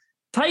goal.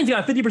 Titans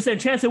got a 50%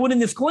 chance of winning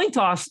this coin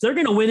toss. They're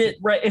going to win it,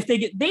 right? If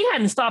they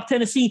hadn't stopped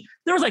Tennessee,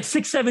 there was like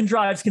 6-7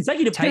 drives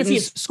consecutive. Titans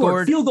Tennessee had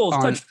scored field goals,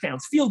 on,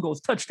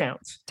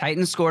 touchdowns.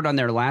 Titans scored on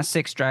their last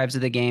 6 drives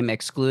of the game,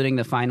 excluding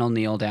the final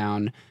kneel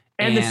down.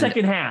 And the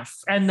second half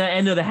and the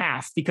end of the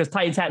half, because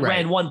Titans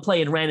ran one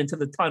play and ran into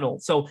the tunnel.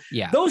 So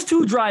those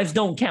 2 drives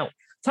don't count.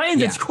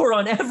 Titans had scored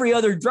on every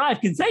other drive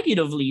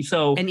consecutively.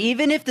 And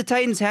even if the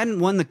Titans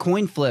hadn't won the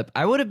coin flip,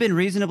 I would have been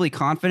reasonably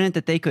confident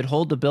that they could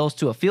hold the Bills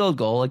to a field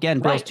goal. Again,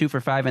 Bills 2 for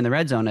 5 in the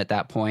red zone at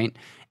that point,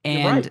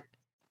 and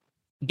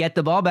get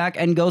the ball back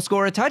and go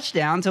score a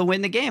touchdown to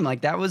win the game.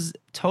 Like, that was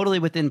totally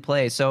within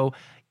play. So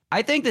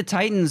I think the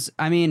Titans,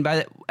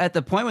 at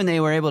the point when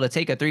they were able to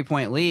take a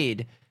 3-point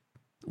lead,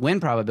 win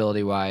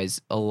probability wise,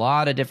 a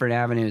lot of different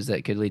avenues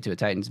that could lead to a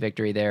Titans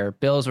victory there.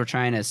 Bills were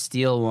trying to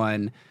steal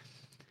one.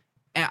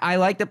 I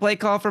like the play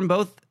call from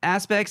both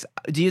aspects.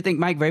 Do you think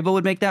Mike Vrabel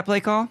would make that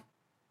play call?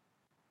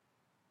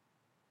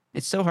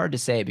 It's so hard to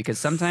say, because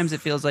sometimes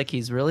it feels like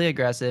he's really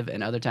aggressive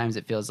and other times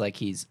it feels like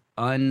he's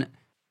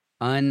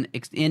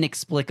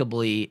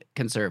inexplicably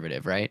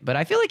conservative, right? But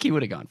I feel like he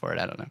would have gone for it.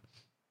 I don't know.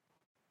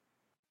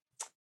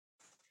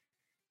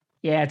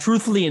 Yeah,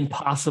 truthfully,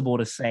 impossible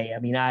to say.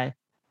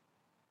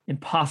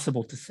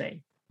 Impossible to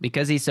say.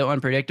 Because he's so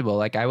unpredictable.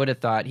 Like, I would have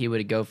thought he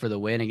would go for the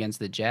win against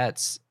the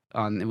Jets.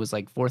 It was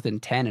like 4th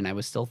and 10, and I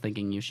was still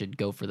thinking you should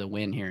go for the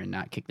win here and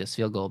not kick this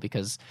field goal,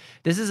 because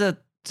this is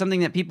something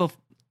that people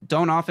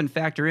don't often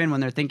factor in when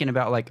they're thinking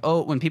about, like,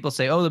 when people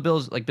say, the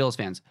Bills, like Bills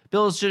fans,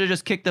 Bills should have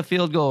just kicked the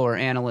field goal, or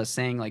analysts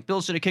saying, like,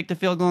 Bills should have kicked the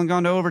field goal and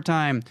gone to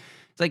overtime.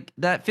 It's like,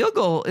 that field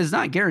goal is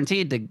not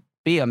guaranteed to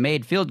be a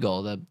made field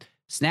goal. The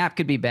snap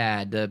could be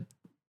bad. The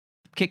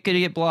kick could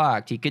get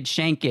blocked. He could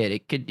shank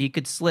it. He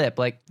could slip.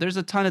 Like, there's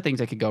a ton of things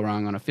that could go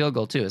wrong on a field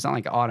goal too. It's not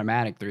like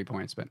automatic 3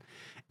 points, but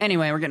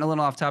anyway, we're getting a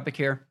little off topic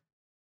here.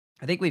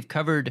 I think we've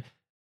covered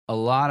a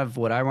lot of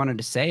what I wanted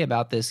to say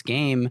about this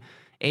game.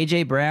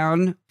 A.J.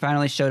 Brown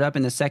finally showed up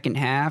in the second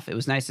half. It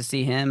was nice to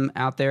see him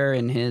out there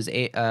in his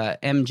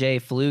MJ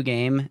flu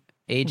game.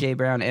 A.J.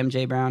 Brown,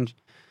 MJ Brown,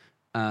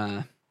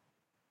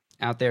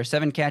 out there.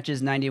 7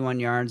 catches, 91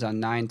 yards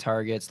on 9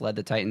 targets, led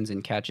the Titans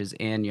in catches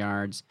and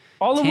yards.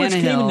 All of which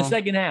came in the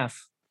second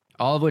half.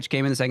 All of which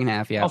came in the second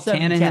half, yeah.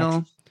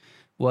 Tannehill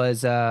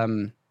was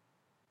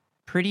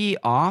pretty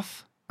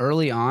off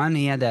early on.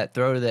 He had that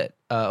throw that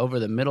over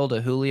the middle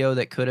to Julio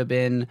that could have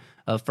been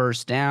a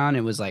first down.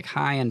 It was like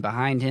high and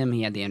behind him.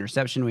 He had the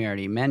interception we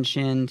already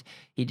mentioned.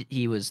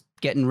 He was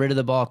getting rid of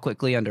the ball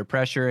quickly under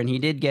pressure, and he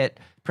did get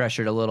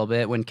pressured a little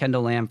bit. When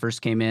Kendall Lamb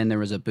first came in, there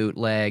was a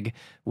bootleg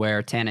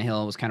where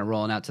Tannehill was kind of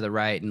rolling out to the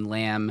right, and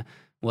Lamb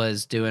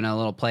was doing a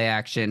little play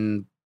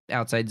action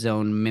outside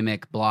zone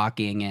mimic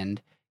blocking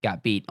and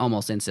got beat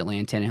almost instantly,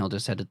 and Tannehill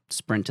just had to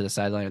sprint to the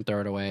sideline and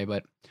throw it away.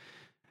 But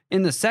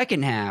in the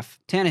second half,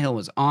 Tannehill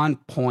was on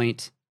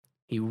point.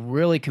 He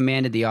really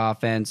commanded the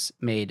offense,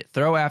 made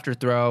throw after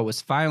throw, was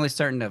finally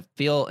starting to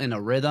feel in a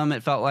rhythm.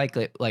 It felt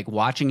like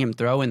watching him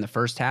throw in the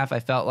first half, I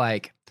felt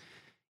like,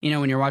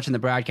 when you're watching the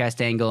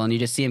broadcast angle and you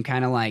just see him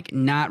kind of like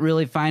not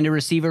really find a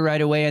receiver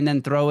right away and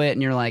then throw it,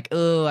 and you're like,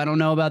 oh, I don't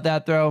know about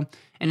that throw.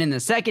 And in the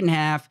second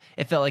half,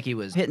 it felt like he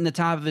was hitting the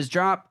top of his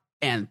drop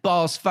and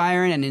balls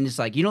firing, and then it's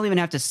like you don't even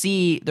have to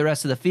see the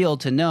rest of the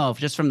field to know,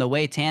 just from the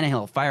way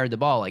Tannehill fired the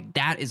ball, like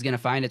that is going to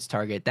find its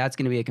target. That's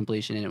going to be a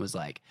completion, and it was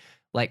like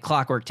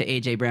clockwork to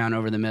A.J. Brown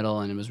over the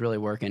middle, and it was really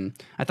working.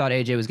 I thought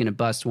A.J. was going to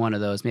bust one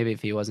of those. Maybe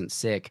if he wasn't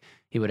sick,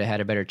 he would have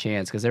had a better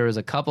chance, because there was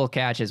a couple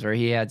catches where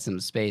he had some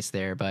space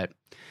there. But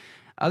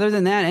other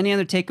than that, any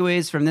other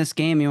takeaways from this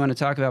game you want to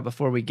talk about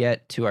before we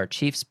get to our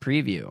Chiefs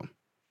preview?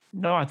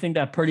 No, I think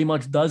that pretty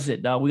much does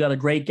it. We got a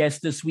great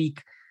guest this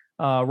week,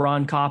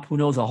 Ron Kopp, who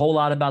knows a whole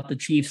lot about the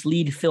Chiefs,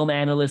 lead film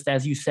analyst,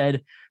 as you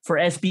said, for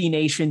SB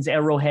Nation's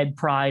Arrowhead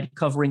Pride,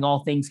 covering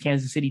all things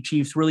Kansas City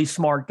Chiefs. Really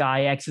smart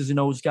guy, X's and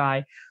O's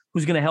guy,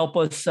 who's going to help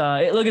us.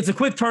 Look, it's a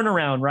quick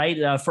turnaround,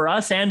 right, for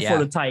us and for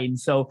the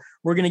Titans. So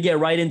we're going to get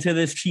right into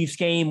this Chiefs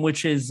game,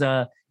 which is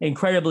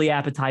incredibly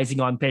appetizing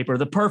on paper.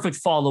 The perfect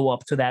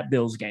follow-up to that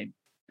Bills game.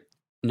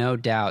 No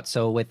doubt.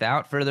 So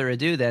without further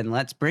ado, then,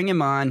 let's bring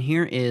him on.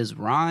 Here is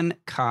Ron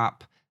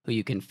Kopp, who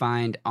you can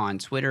find on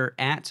Twitter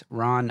at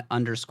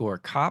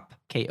Ron_Kopp, Kopp.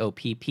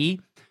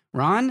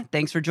 Ron,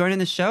 thanks for joining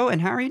the show, and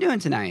how are you doing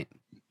tonight?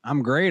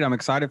 I'm great. I'm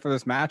excited for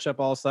this matchup.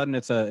 All of a sudden,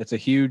 it's a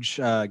huge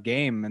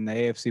game in the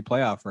AFC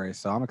playoff race,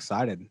 so I'm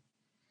excited.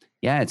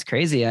 Yeah, it's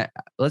crazy.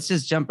 Let's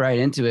just jump right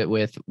into it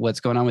with what's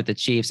going on with the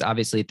Chiefs.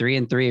 Obviously,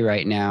 3-3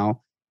 right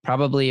now,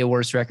 probably a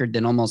worse record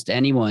than almost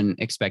anyone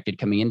expected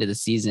coming into the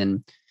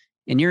season.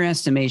 In your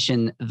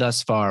estimation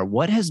thus far,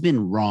 what has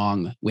been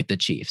wrong with the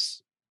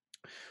Chiefs?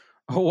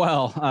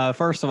 Well,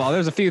 first of all,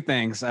 there's a few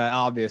things,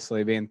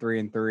 obviously being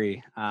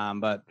 3-3.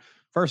 But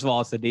first of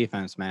all, it's the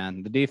defense,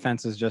 man. The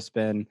defense has just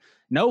been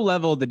no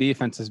level of the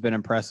defense has been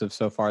impressive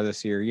so far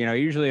this year.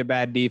 Usually a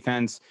bad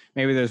defense,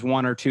 maybe there's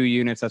one or two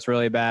units that's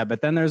really bad,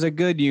 but then there's a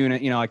good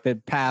unit, like the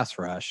pass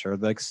rush or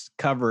the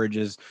coverage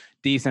is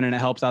decent and it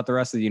helps out the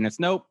rest of the units.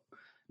 Nope,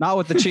 not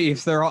with the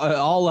Chiefs. They're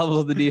all levels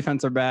of the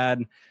defense are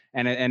bad.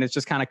 And it's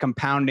just kind of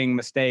compounding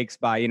mistakes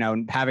by,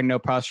 having no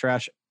pass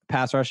rush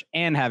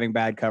and having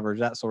bad coverage,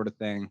 that sort of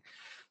thing.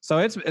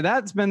 So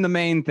that's been the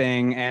main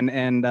thing. And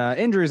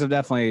injuries have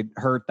definitely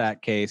hurt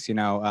that case.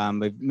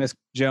 They've missed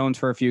Jones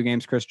for a few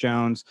games. Chris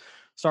Jones,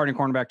 starting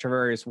cornerback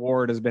Travarius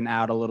Ward has been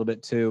out a little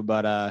bit too.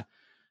 But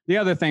the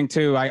other thing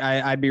too,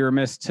 I'd be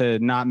remiss to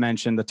not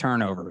mention the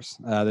turnovers.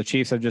 The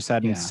Chiefs have just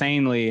had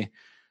insanely,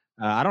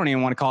 I don't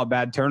even want to call it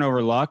bad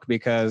turnover luck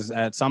because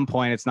at some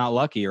point it's not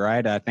lucky,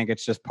 right? I think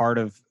it's just part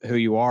of who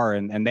you are.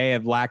 And they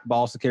have lacked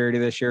ball security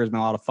this year. There's been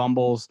a lot of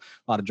fumbles,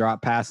 a lot of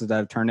drop passes that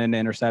have turned into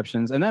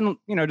interceptions. And then,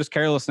 just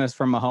carelessness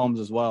from Mahomes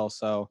as well.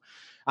 So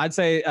I'd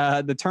say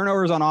the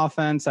turnovers on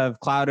offense have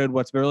clouded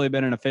what's really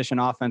been an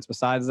efficient offense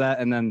besides that.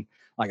 And then,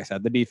 like I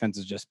said, the defense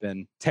has just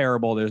been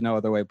terrible. There's no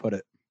other way to put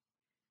it.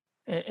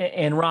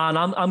 And Ron,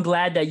 I'm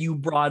glad that you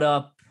brought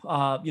up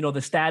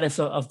the status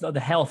of the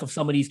health of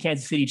some of these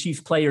Kansas City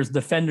Chiefs players,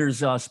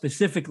 defenders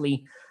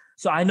specifically.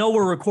 So I know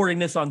we're recording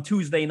this on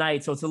Tuesday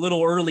night, so it's a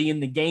little early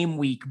in the game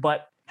week,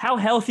 but how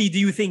healthy do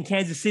you think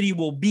Kansas City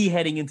will be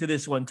heading into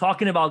this one?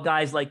 Talking about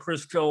guys like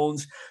Chris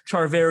Jones,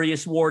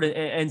 Charvarius Ward,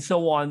 and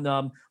so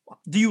on.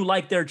 Do you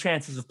like their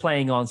chances of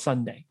playing on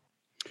Sunday?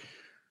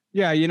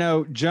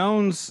 Yeah,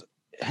 Jones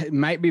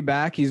might be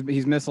back. He's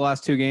missed the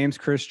last two games.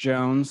 Chris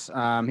Jones,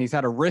 he's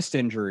had a wrist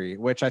injury,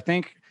 which I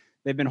think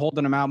they've been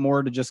holding him out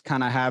more to just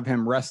kind of have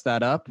him rest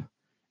that up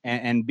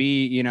and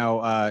be,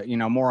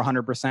 more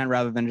 100%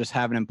 rather than just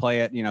having him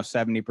play at,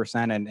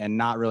 70% and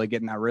not really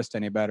getting that wrist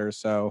any better.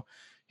 So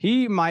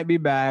he might be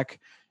back.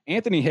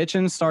 Anthony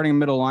Hitchens, starting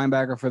middle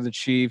linebacker for the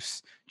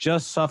Chiefs,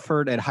 just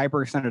suffered a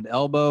hyperextended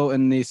elbow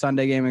in the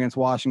Sunday game against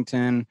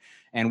Washington.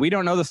 And we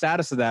don't know the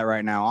status of that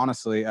right now,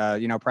 honestly.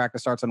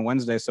 Practice starts on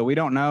Wednesday, so we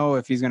don't know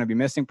if he's going to be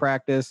missing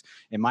practice.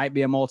 It might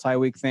be a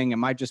multi-week thing. It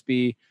might just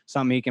be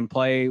something he can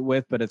play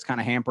with, but it's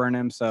kind of hampering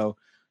him. So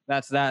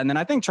that's that. And then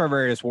I think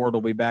Charvarius Ward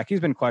will be back. He's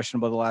been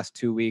questionable the last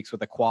 2 weeks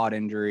with a quad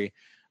injury.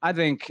 I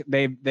think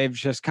they've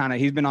just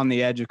he's been on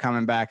the edge of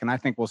coming back, and I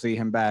think we'll see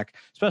him back,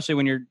 especially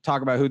when you're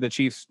talking about who the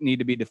Chiefs need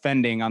to be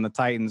defending on the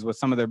Titans with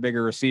some of their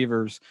bigger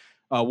receivers.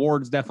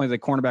 Ward's definitely the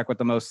cornerback with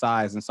the most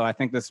size, and so I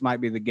think this might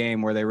be the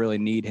game where they really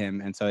need him,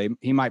 and so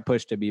he might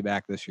push to be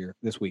back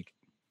this week.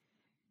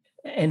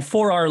 And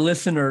for our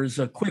listeners,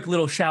 a quick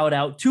little shout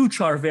out to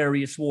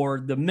Charvarius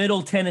Ward, the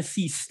Middle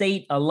Tennessee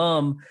State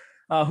alum,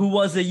 who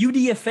was a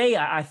UDFA,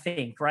 I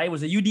think, right?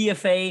 Was a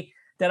UDFA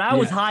that I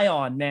was high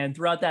on, man,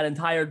 throughout that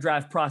entire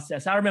draft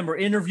process. I remember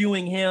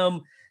interviewing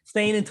him,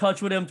 staying in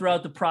touch with him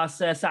throughout the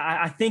process.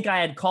 I think I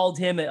had called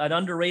him an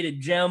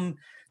underrated gem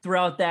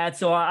throughout that.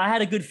 So I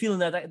had a good feeling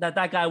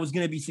that guy was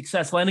going to be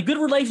successful, and a good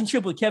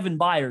relationship with Kevin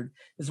Byard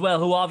as well,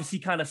 who obviously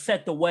kind of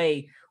set the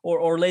way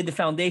or laid the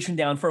foundation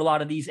down for a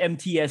lot of these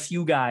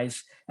MTSU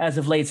guys as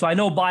of late. So I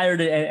know Byard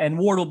and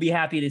Ward will be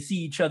happy to see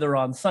each other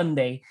on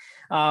Sunday.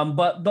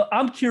 But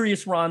I'm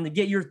curious, Ron, to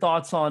get your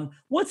thoughts on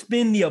what's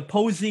been the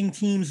opposing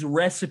team's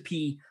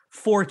recipe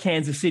for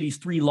Kansas City's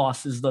 3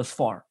 losses thus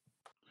far.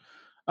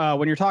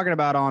 When you're talking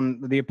about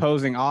on the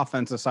opposing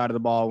offensive side of the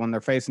ball, when they're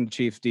facing the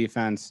Chiefs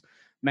defense,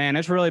 man,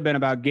 it's really been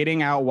about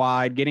getting out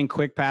wide, getting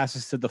quick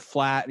passes to the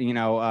flat,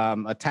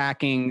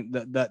 attacking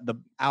the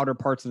outer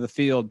parts of the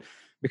field.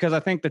 Because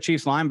I think the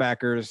Chiefs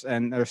linebackers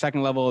and their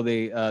second level of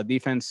the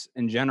defense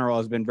in general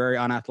has been very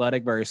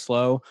unathletic, very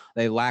slow.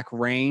 They lack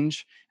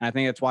range. And I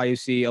think that's why you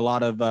see a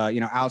lot of,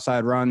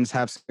 outside runs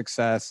have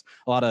success,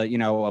 a lot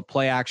of,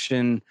 play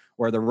action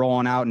where they're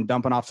rolling out and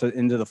dumping off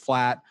into the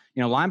flat.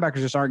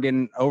 Linebackers just aren't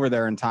getting over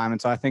there in time. And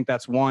so I think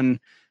that's one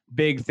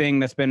big thing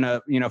that's been,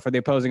 for the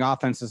opposing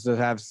offenses to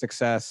have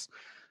success.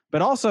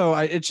 But also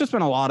it's just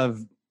been a lot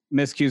of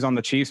miscues on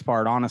the Chiefs'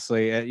 part,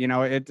 honestly.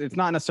 It's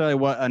not necessarily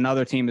what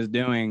another team is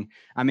doing.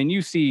 I mean,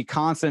 you see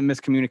constant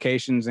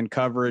miscommunications and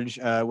coverage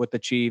with the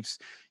Chiefs.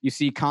 You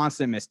see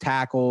constant missed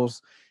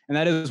tackles. And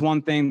that is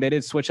one thing. They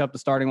did switch up the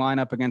starting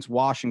lineup against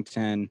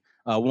Washington.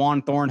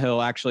 Juan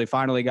Thornhill actually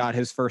finally got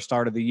his first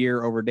start of the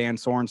year over Dan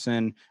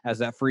Sorensen as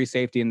that free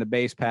safety in the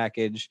base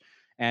package.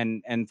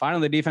 And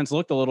finally, the defense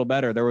looked a little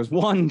better. There was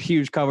one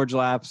huge coverage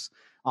lapse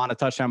on a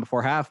touchdown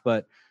before half,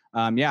 but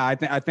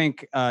I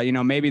think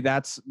maybe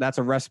that's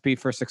a recipe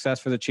for success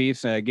for the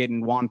Chiefs,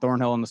 getting Juan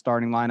Thornhill in the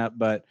starting lineup.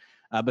 But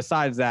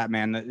besides that,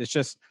 man, it's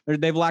just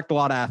they've lacked a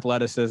lot of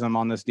athleticism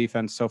on this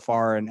defense so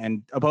far,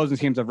 and opposing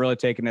teams have really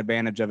taken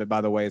advantage of it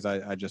by the ways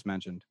I just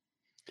mentioned.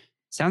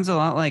 Sounds a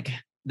lot like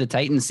the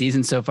Titans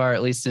season so far,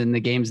 at least in the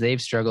games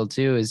they've struggled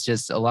to, is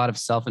just a lot of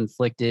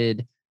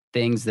self-inflicted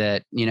things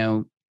that,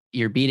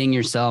 you're beating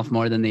yourself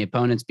more than the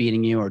opponent's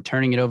beating you, or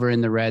turning it over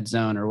in the red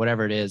zone or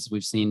whatever it is.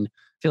 We've seen,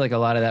 I feel like a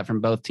lot of that from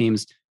both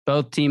teams.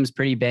 both teams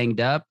pretty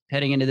banged up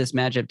heading into this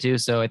matchup too.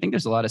 So I think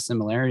there's a lot of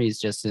similarities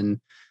just in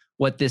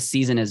what this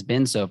season has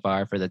been so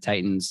far for the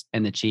Titans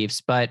and the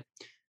Chiefs. But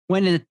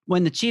when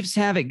the Chiefs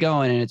have it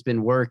going and it's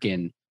been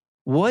working,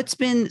 what's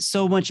been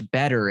so much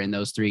better in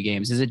those 3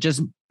 games? Is it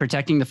just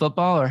protecting the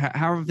football, or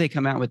how have they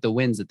come out with the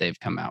wins that they've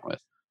come out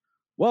with?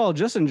 Well,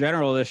 just in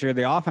general this year,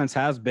 the offense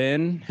has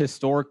been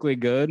historically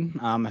good,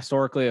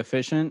 historically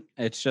efficient.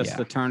 It's just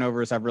the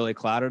turnovers have really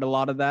clouded a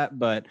lot of that.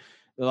 But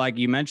like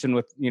you mentioned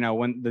with,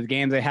 when the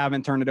games, they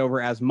haven't turned it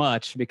over as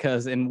much,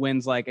 because in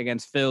wins like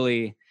against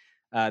Philly,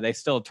 they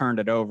still turned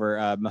it over.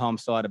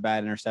 Mahomes still had a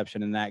bad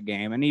interception in that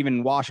game. And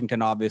even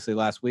Washington, obviously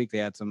last week, they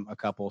had a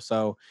couple.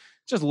 So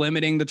just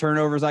limiting the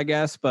turnovers, I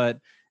guess. But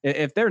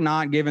if they're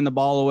not giving the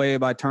ball away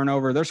by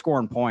turnover, they're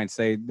scoring points.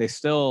 They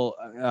still,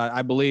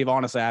 I believe,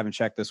 honestly, I haven't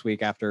checked this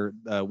week after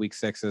week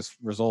 6's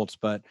results,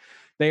 but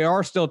they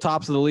are still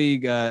tops of the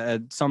league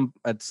at some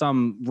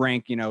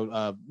rank,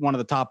 one of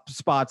the top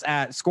spots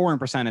at scoring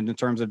percentage in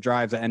terms of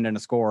drives that end in a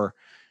score.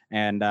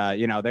 And,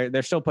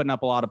 they're still putting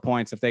up a lot of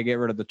points if they get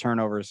rid of the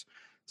turnovers.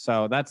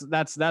 So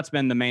that's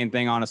been the main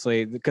thing,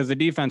 honestly, because the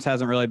defense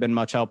hasn't really been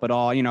much help at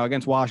all.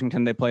 Against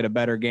Washington, they played a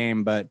better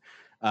game, but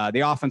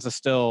the offense is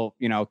still,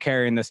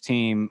 carrying this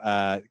team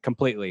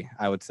completely,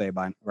 I would say,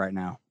 by right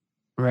now.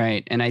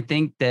 Right. And I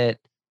think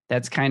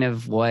that's kind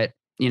of what,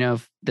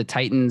 the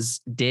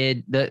Titans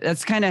did.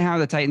 That's kind of how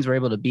the Titans were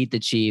able to beat the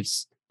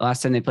Chiefs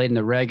last time they played in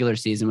the regular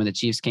season, when the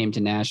Chiefs came to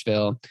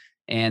Nashville,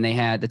 and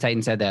the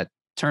Titans had that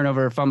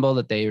turnover fumble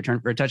that they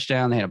returned for a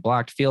touchdown. They had a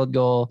blocked field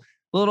goal,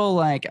 little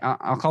like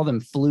I'll call them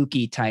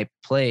fluky type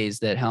plays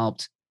that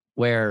helped,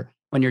 where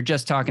when you're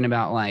just talking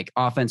about like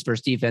offense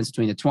versus defense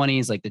between the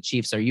 20s, like the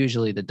Chiefs are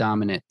usually the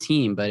dominant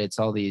team, but it's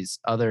all these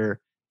other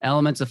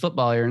elements of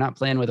football. You're not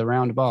playing with a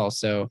round ball.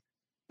 So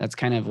that's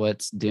kind of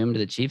what's doomed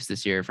the Chiefs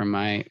this year from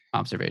my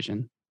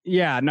observation.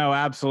 Yeah, no,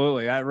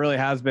 absolutely. That really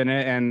has been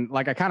it. And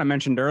like I kind of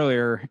mentioned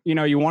earlier,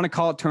 you want to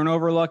call it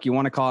turnover luck. You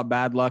want to call it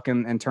bad luck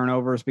and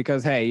turnovers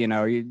because, hey,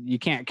 you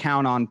can't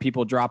count on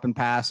people dropping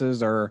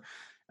passes or,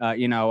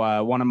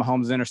 one of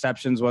Mahomes'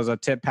 interceptions was a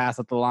tip pass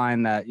at the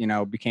line that,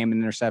 became an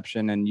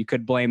interception, and you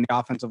could blame the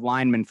offensive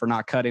lineman for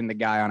not cutting the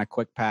guy on a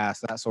quick pass,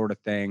 that sort of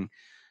thing.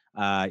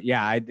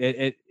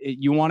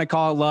 You want to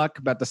call it luck,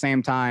 but at the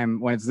same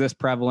time, when it's this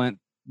prevalent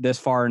this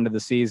far into the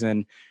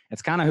season,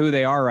 it's kind of who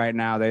they are right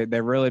now.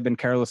 They've really been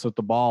careless with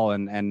the ball,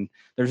 and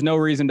there's no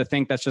reason to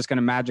think that's just going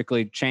to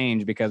magically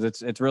change, because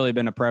it's really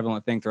been a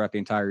prevalent thing throughout the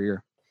entire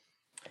year.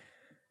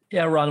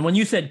 Yeah, Ron, when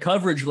you said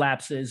coverage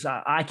lapses,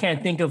 I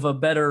can't think of a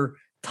better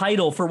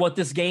title for what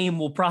this game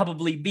will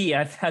probably be.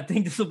 I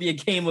think this will be a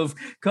game of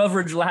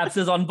coverage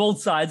lapses on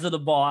both sides of the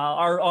ball,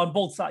 or on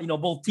both sides,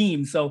 both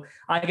teams. So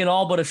I can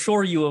all but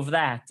assure you of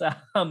that.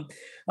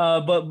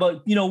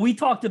 But we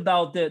talked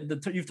about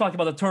you've talked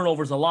about the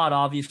turnovers a lot,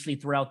 obviously,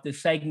 throughout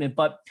this segment,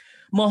 but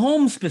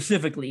Mahomes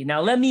specifically.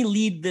 Now, let me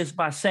lead this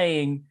by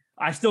saying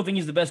I still think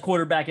he's the best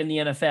quarterback in the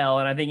NFL,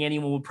 and I think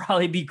anyone would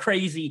probably be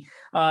crazy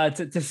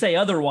to say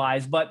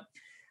otherwise. But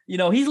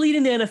he's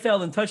leading the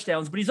NFL in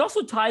touchdowns, but he's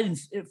also tied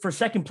for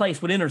second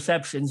place with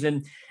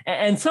interceptions.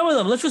 And some of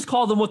them, let's just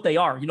call them what they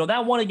are.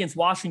 That one against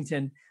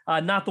Washington,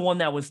 not the one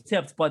that was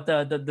tipped, but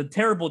the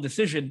terrible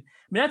decision.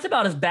 I mean, that's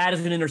about as bad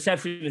as an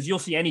interception as you'll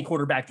see any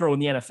quarterback throw in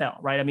the NFL,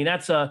 right? I mean,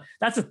 that's a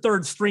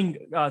third string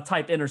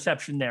type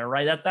interception there,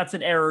 right? That's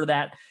an error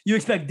that you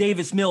expect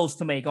Davis Mills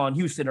to make on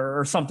Houston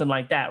or something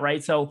like that,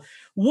 right? So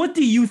what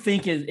do you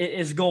think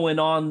is going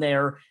on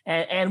there?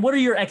 And what are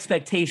your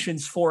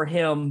expectations for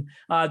him?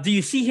 Do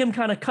you see him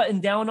kind of cutting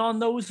down on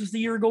those as the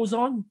year goes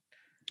on?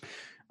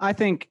 I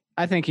think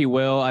he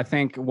will. I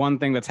think one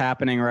thing that's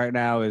happening right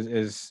now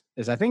is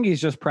I think he's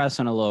just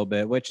pressing a little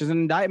bit, which is an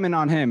indictment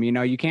on him.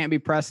 You can't be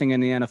pressing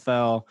in the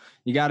NFL.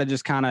 You got to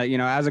just kind of,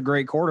 as a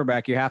great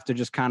quarterback, you have to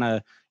just kind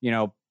of,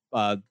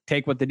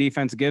 take what the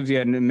defense gives you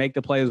and make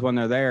the plays when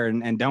they're there,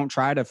 and don't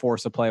try to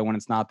force a play when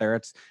it's not there.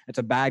 It's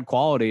a bad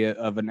quality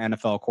of an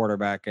NFL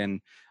quarterback.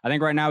 And I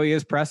think right now he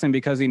is pressing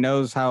because he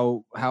knows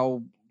how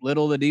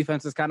little the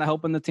defense is kind of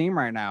helping the team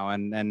right now.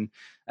 And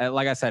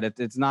like I said,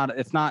 it's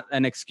not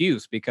an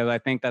excuse, because I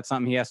think that's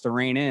something he has to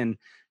rein in.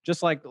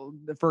 Just like,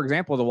 for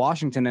example, the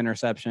Washington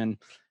interception,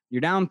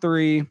 you're down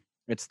 3,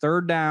 it's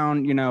third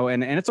down,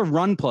 and it's a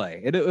run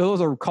play. It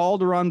was a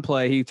called run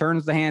play. He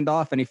turns the hand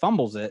off and he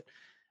fumbles it.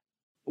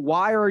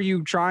 Why are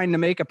you trying to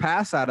make a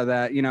pass out of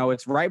that?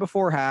 It's right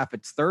before half.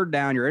 It's third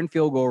down. You're in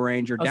field goal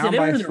range. You're down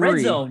by 3. The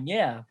red zone.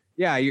 Yeah.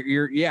 Yeah.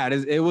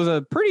 It was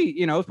a pretty,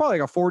 it was probably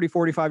like a 40,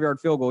 45 yard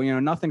field goal,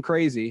 nothing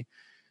crazy.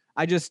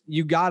 I'm kind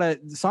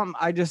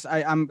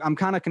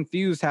of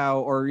confused how,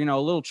 or, a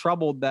little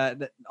troubled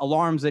that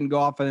alarms didn't go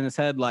off in his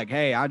head. Like,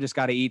 hey, I just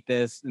got to eat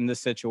this in this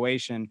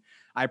situation.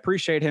 I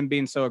appreciate him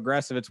being so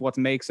aggressive. It's what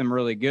makes him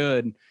really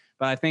good.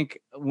 But I think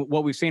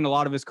what we've seen a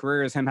lot of his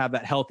career is him have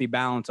that healthy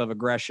balance of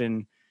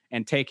aggression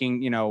and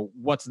taking,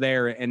 what's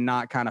there and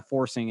not kind of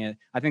forcing it.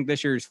 I think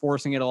this year he's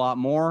forcing it a lot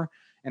more.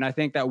 And I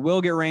think that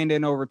will get reined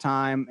in over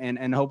time.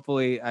 And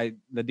hopefully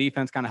the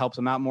defense kind of helps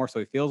him out more, so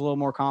he feels a little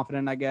more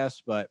confident, I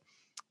guess. But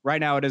right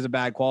now it is a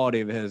bad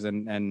quality of his.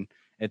 And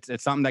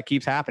it's something that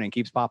keeps happening,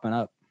 keeps popping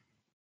up.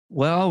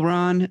 Well,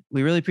 Ron,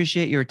 we really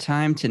appreciate your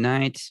time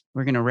tonight.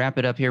 We're going to wrap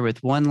it up here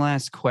with one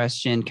last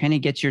question. Kind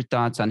of get your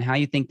thoughts on how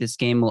you think this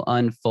game will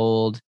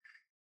unfold.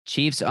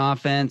 Chiefs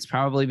offense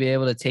probably be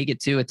able to take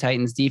it to a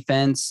Titans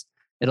defense.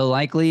 It'll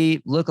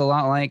likely look a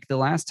lot like the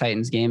last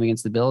Titans game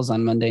against the Bills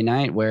on Monday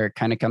night, where it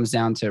kind of comes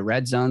down to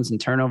red zones and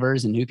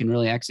turnovers and who can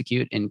really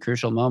execute in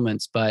crucial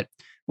moments. But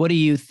what do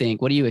you think?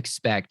 What do you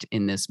expect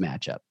in this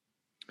matchup?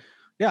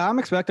 Yeah, I'm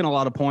expecting a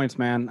lot of points,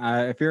 man.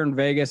 If you're in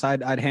Vegas,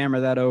 I'd hammer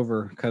that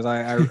over, because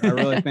I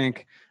really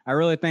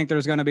think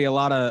there's going to be a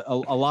lot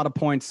of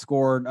points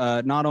scored,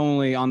 not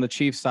only on the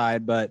Chiefs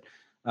side, but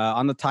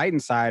on the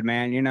Titans side,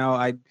 man.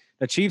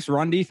 The Chiefs'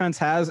 run defense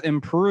has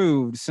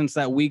improved since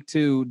that week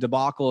 2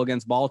 debacle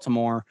against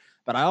Baltimore,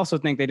 but I also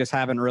think they just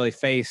haven't really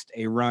faced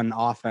a run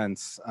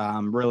offense,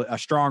 really a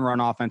strong run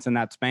offense in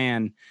that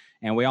span.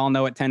 And we all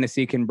know what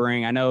Tennessee can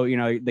bring. I know,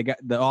 the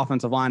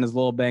offensive line is a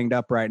little banged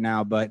up right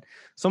now, but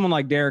someone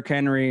like Derrick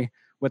Henry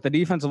with the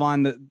defensive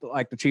line that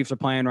like the Chiefs are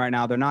playing right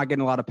now, they're not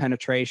getting a lot of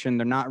penetration.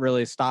 They're not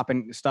really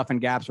stuffing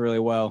gaps really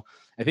well.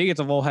 If he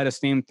gets a full head of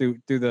steam through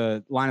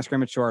the line of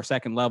scrimmage to our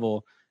second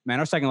level, man,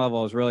 our second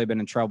level has really been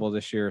in trouble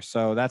this year.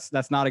 So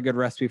that's not a good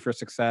recipe for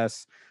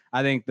success.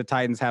 I think the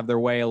Titans have their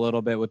way a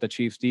little bit with the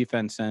Chiefs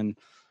defense. And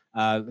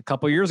a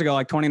couple of years ago,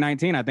 like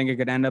 2019, I think it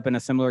could end up in a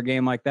similar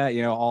game like that,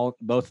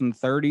 both in the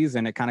 30s,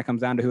 and it kind of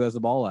comes down to who has the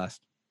ball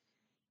last.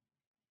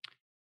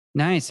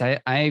 Nice.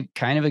 I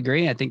kind of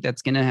agree. I think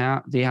that's going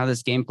to be how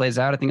this game plays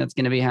out. I think that's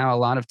going to be how a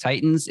lot of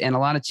Titans and a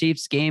lot of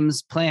Chiefs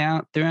games play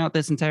out throughout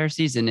this entire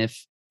season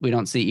if we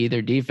don't see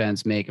either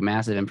defense make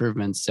massive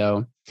improvements.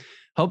 So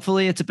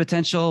hopefully it's a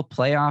potential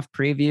playoff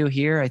preview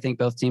here. I think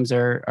both teams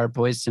are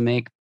poised to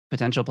make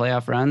potential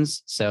playoff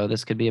runs. So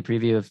this could be a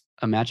preview of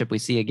a matchup we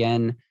see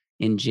again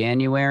in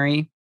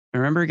January.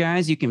 Remember,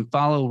 guys, you can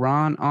follow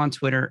Ron on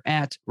Twitter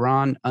at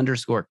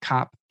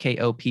Ron_Kopp,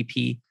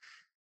 KOPP.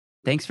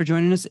 Thanks for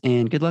joining us,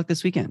 and good luck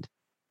this weekend.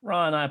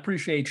 Ron, I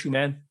appreciate you,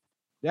 man.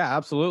 Yeah,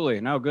 absolutely.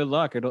 No, good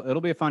luck.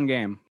 It'll be a fun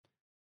game.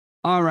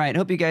 All right.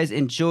 Hope you guys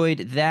enjoyed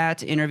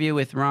that interview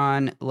with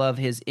Ron. Love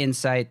his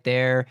insight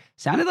there.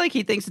 Sounded like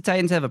he thinks the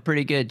Titans have a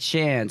pretty good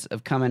chance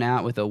of coming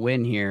out with a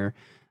win here.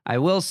 I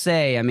will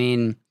say,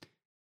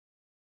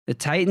 the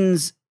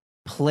Titans'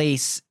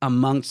 place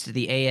amongst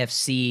the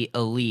AFC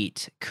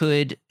elite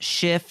could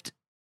shift.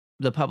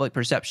 The public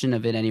perception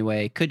of it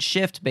anyway could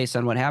shift based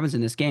on what happens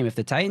in this game. If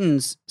the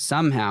Titans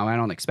somehow, I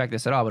don't expect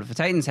this at all, but if the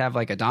Titans have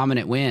like a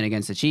dominant win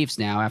against the Chiefs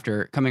now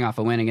after coming off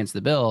a win against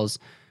the Bills,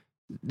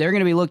 they're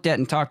going to be looked at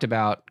and talked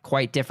about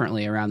quite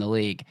differently around the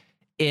league.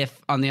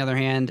 If, on the other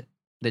hand,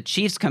 the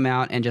Chiefs come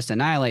out and just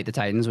annihilate the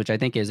Titans, which I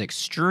think is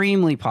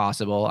extremely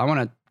possible, I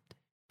want to,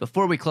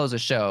 before we close the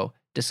show,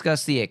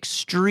 discuss the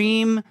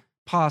extreme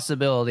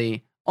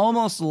possibility,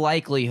 almost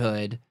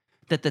likelihood,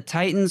 that the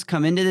Titans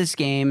come into this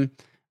game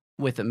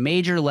with a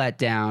major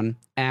letdown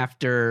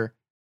after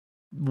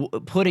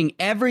putting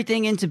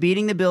everything into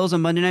beating the Bills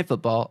on Monday Night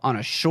Football on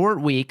a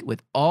short week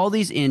with all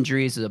these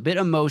injuries. It's a bit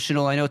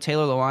emotional. I know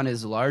Taylor Lewan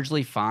is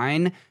largely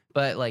fine,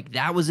 but like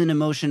that was an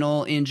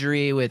emotional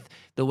injury with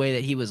the way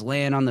that he was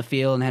laying on the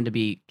field and had to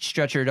be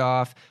stretchered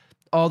off.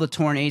 All the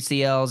torn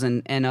ACLs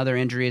and other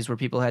injuries where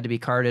people had to be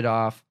carted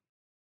off.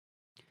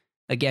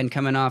 Again,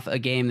 coming off a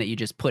game that you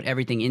just put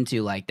everything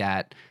into like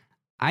that,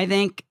 I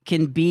think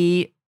can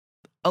be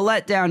a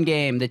letdown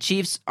game. The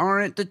Chiefs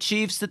aren't the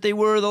Chiefs that they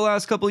were the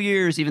last couple of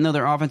years, even though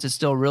their offense is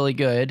still really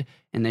good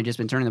and they've just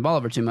been turning the ball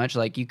over too much.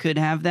 Like you could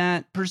have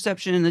that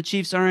perception, and the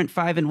Chiefs aren't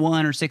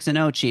 5-1 or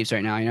 6-0 Chiefs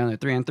right now. They're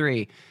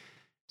 3-3.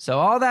 So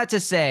all that to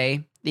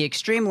say, the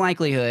extreme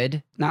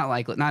likelihood,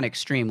 not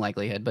extreme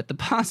likelihood, but the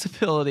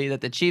possibility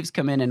that the Chiefs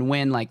come in and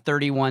win like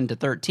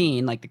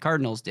 31-13, like the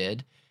Cardinals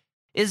did,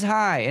 is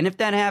high. And if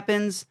that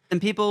happens, then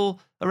people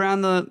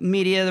around the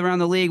media, around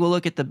the league will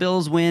look at the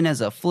Bills win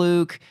as a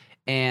fluke,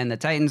 and the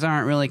Titans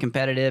aren't really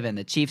competitive, and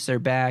the Chiefs are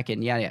back,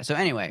 and yada. So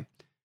anyway,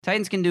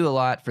 Titans can do a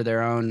lot for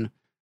their own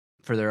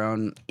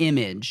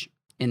image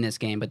in this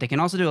game, but they can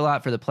also do a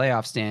lot for the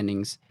playoff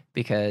standings,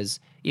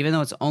 because even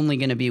though it's only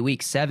going to be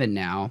week 7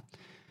 now,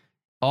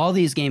 all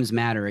these games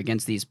matter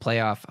against these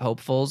playoff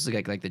hopefuls,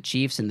 like the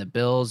Chiefs and the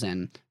Bills,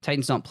 and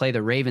Titans don't play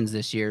the Ravens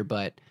this year,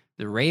 but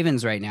the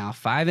Ravens right now,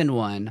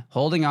 5-1,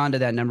 holding on to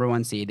that number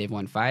 1 seed. They've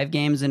won 5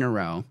 games in a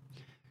row.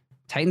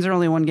 Titans are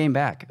only 1 game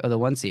back of the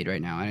 1 seed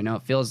right now. And I know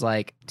it feels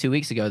like 2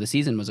 weeks ago the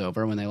season was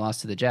over when they lost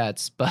to the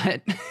Jets,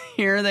 but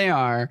here they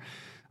are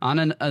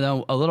on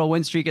a little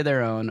win streak of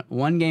their own,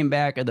 1 game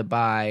back of the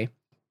bye.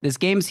 This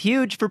game's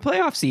huge for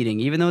playoff seeding,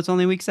 even though it's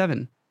only week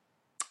 7.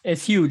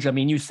 It's huge.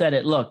 You said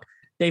it. Look,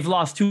 they've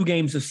lost 2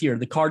 games this year,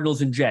 the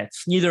Cardinals and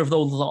Jets. Neither of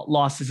those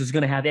losses is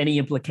going to have any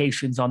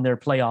implications on their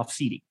playoff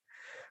seeding.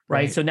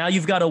 Right. So now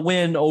you've got to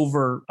win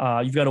over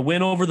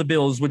the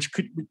Bills, which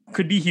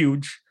could be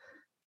huge.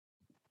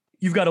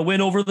 You've got to win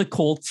over the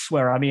Colts,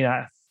 where,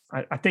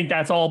 I think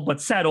that's all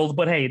but settled.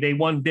 But, hey, they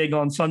won big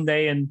on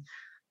Sunday, and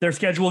their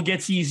schedule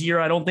gets easier.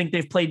 I don't think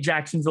they've played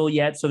Jacksonville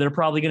yet, so they're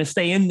probably going to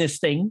stay in this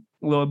thing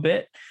a little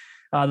bit.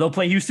 They'll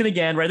play Houston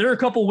again, right? There are a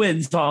couple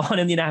wins on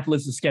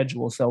Indianapolis'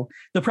 schedule, so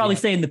they'll probably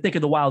stay in the thick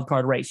of the wild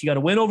card race. You got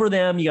to win over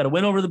them. You got to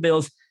win over the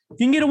Bills. If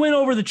you can get a win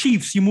over the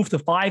Chiefs, you move to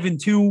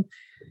 5-2.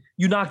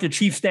 You knock the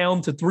Chiefs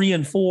down to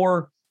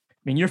 3-4. I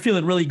mean, you're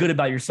feeling really good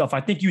about yourself.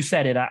 I think you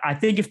said it. I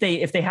think if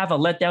they have a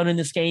letdown in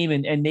this game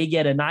and they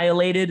get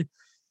annihilated,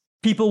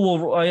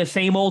 people will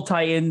same old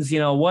Titans,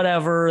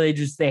 whatever.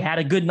 They had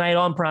a good night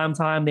on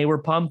primetime. They were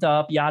pumped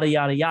up, yada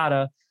yada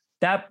yada.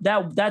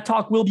 That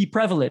talk will be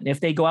prevalent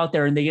if they go out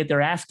there and they get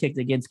their ass kicked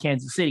against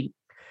Kansas City.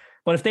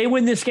 But if they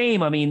win this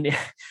game, I mean,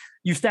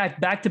 you stack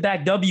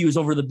back-to-back W's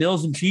over the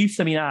Bills and Chiefs.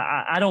 I mean,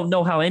 I don't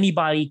know how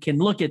anybody can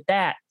look at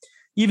that,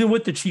 even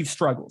with the Chiefs'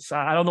 struggles.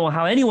 I don't know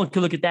how anyone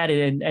can look at that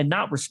and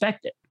not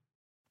respect it.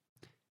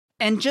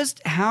 And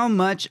just how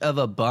much of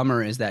a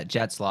bummer is that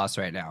Jets loss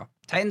right now?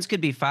 Titans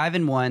could be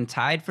 5-1,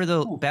 tied for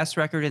the best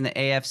record in the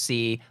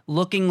AFC,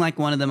 looking like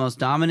one of the most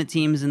dominant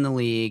teams in the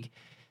league.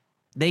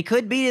 They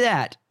could be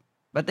that,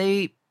 but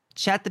they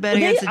chat the bet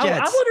against the Jets.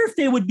 I wonder if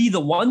they would be the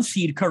 1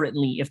 seed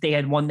currently if they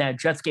had won that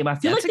Jets game. I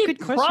feel like they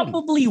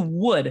probably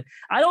would.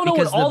 I don't know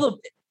what all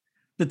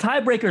the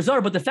tiebreakers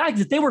are, but the fact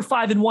is, if they were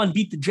 5-1,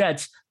 beat the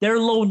Jets, their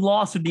lone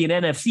loss would be an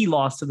NFC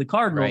loss to the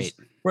Cardinals,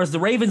 whereas the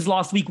Ravens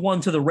lost week 1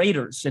 to the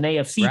Raiders, an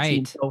AFC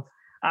team. So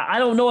I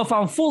don't know if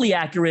I'm fully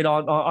accurate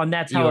on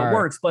that's how it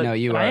works, but I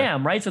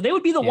am, right? So they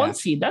would be the 1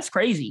 seed. That's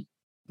crazy.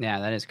 Yeah,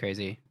 that is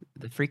crazy.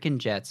 The freaking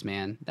Jets,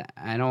 man.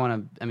 I don't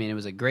want to. I mean, it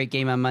was a great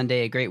game on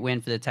Monday, a great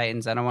win for the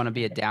Titans. I don't want to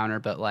be a downer,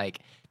 but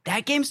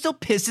that game still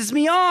pisses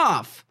me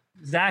off.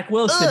 Zach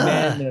Wilson,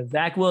 man.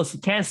 Zach Wilson.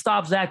 Can't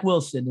stop Zach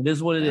Wilson. It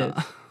is what it is.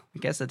 I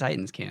guess the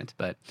Titans can't,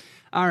 but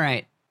all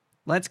right.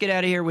 Let's get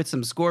out of here with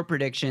some score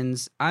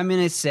predictions. I'm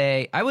going to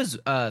say I was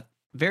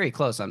very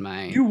close on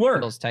my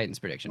Bills-Titans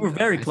prediction. You were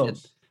very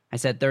close. I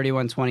said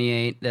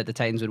 31-28 that the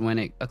Titans would win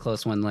it, a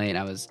close one late.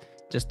 I was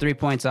just 3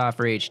 points off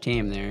for each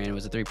team there, and it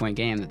was a 3-point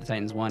game that the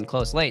Titans won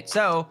close late.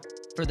 So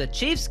for the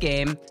Chiefs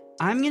game,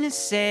 I'm going to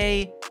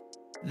say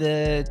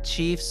the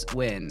Chiefs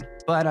win,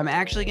 but I'm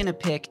actually going to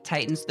pick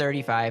Titans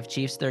 35,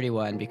 Chiefs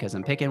 31, because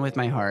I'm picking with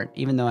my heart,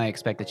 even though I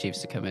expect the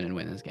Chiefs to come in and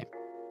win this game.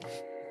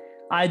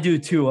 I do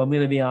too. I'm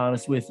going to be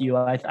honest with you.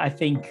 I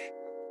think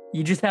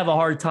you just have a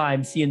hard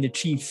time seeing the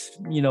Chiefs,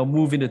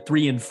 move into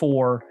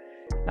 3-4.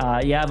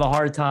 You have a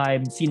hard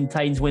time seeing the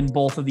Titans win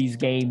both of these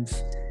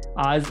games.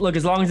 Look,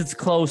 as long as it's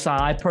close,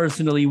 I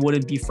personally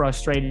wouldn't be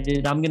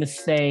frustrated. I'm going to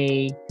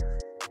say,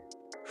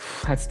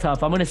 that's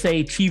tough. I'm going to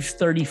say Chiefs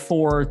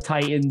 34,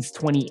 Titans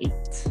 28.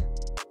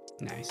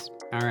 Nice.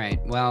 All right.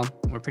 Well,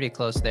 we're pretty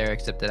close there,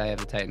 except that I have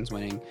the Titans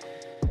winning.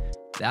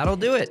 That'll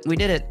do it. We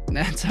did it.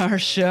 That's our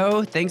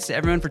show. Thanks to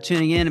everyone for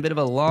tuning in. A bit of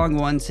a long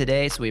one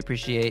today, so we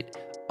appreciate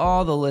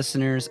all the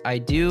listeners. I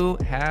do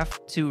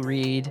have to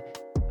read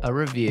a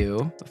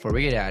review before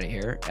we get out of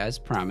here. As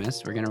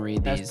promised, we're going to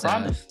read these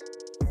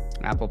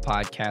Apple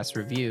Podcast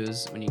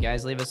reviews. When you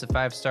guys leave us a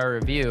 5-star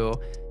review,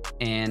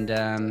 and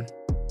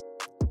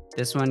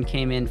this one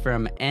came in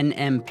from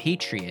NM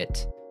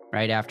Patriot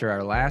right after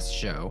our last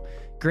show.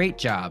 Great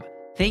job.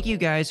 Thank you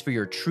guys for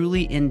your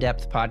truly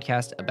in-depth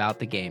podcast about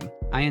the game.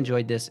 I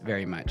enjoyed this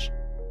very much.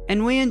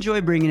 And we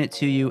enjoy bringing it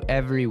to you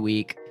every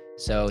week.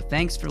 So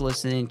thanks for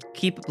listening.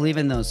 Keep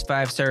leaving those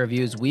 5-star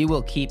reviews. We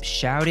will keep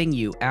shouting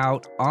you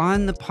out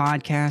on the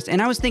podcast.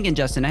 And I was thinking,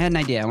 Justin, I had an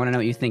idea. I want to know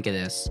what you think of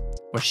this.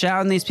 We're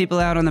shouting these people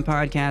out on the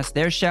podcast.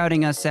 They're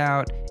shouting us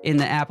out in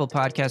the Apple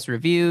Podcast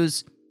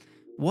reviews.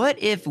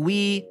 What if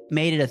we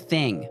made it a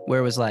thing where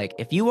it was like,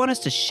 if you want us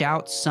to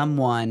shout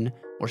someone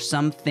or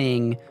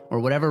something or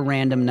whatever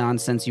random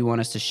nonsense you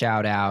want us to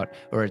shout out,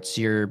 or it's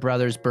your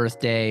brother's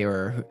birthday,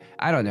 or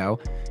I don't know.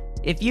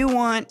 If you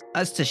want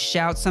us to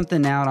shout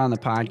something out on the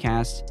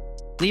podcast,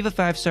 leave a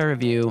 5-star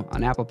review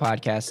on Apple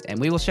Podcasts and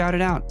we will shout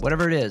it out,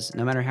 whatever it is,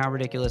 no matter how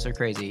ridiculous or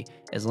crazy,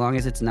 as long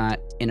as it's not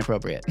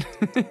inappropriate.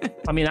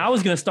 I mean, I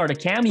was going to start a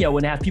Cameo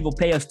and have people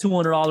pay us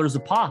 $200 a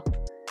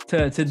pop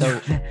to do.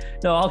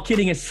 No, all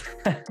kidding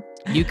aside.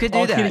 You could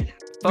do that.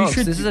 Folks,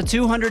 this is a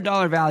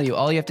 $200 value.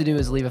 All you have to do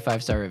is leave a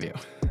 5-star review.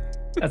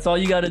 That's all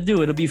you got to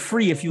do. It'll be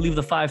free if you leave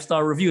the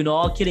 5-star review. No,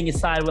 all kidding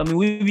aside, I mean,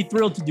 we'd be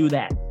thrilled to do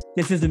that.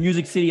 This is the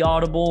Music City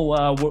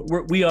Audible.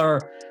 We are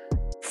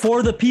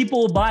for the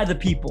people, by the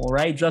people,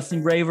 right?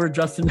 Justin Graver,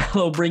 Justin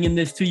Mello bringing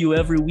this to you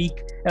every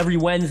week, every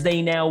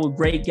Wednesday now with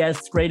great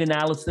guests, great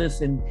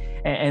analysis, and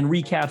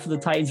recaps of the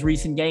Titans'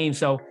 recent games.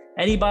 So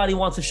anybody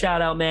wants a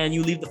shout out, man,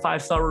 you leave the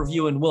 5-star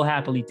review and we'll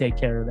happily take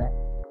care of that.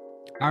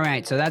 All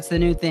right, so that's the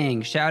new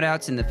thing. Shout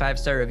outs in the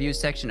 5-star review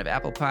section of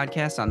Apple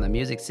Podcasts on the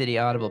Music City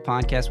Audible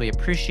podcast. We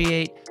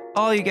appreciate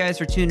all you guys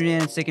for tuning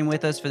in and sticking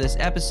with us for this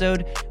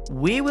episode.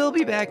 We will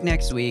be back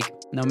next week.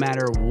 No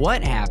matter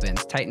what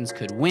happens, Titans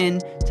could win,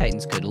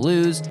 Titans could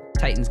lose,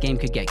 Titans game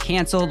could get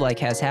canceled like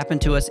has happened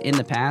to us in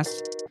the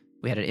past.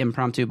 We had an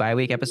impromptu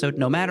bye-week episode.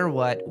 No matter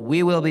what,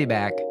 we will be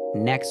back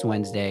next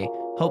Wednesday,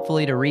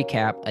 hopefully to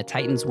recap a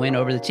Titans win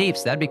over the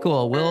Chiefs. That'd be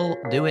cool. We'll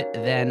do it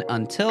then.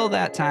 Until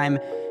that time,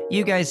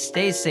 you guys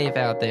stay safe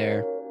out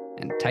there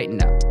and tighten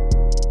up.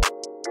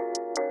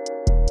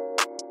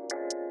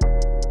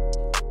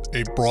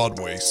 a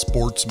Broadway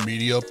sports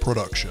media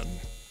production.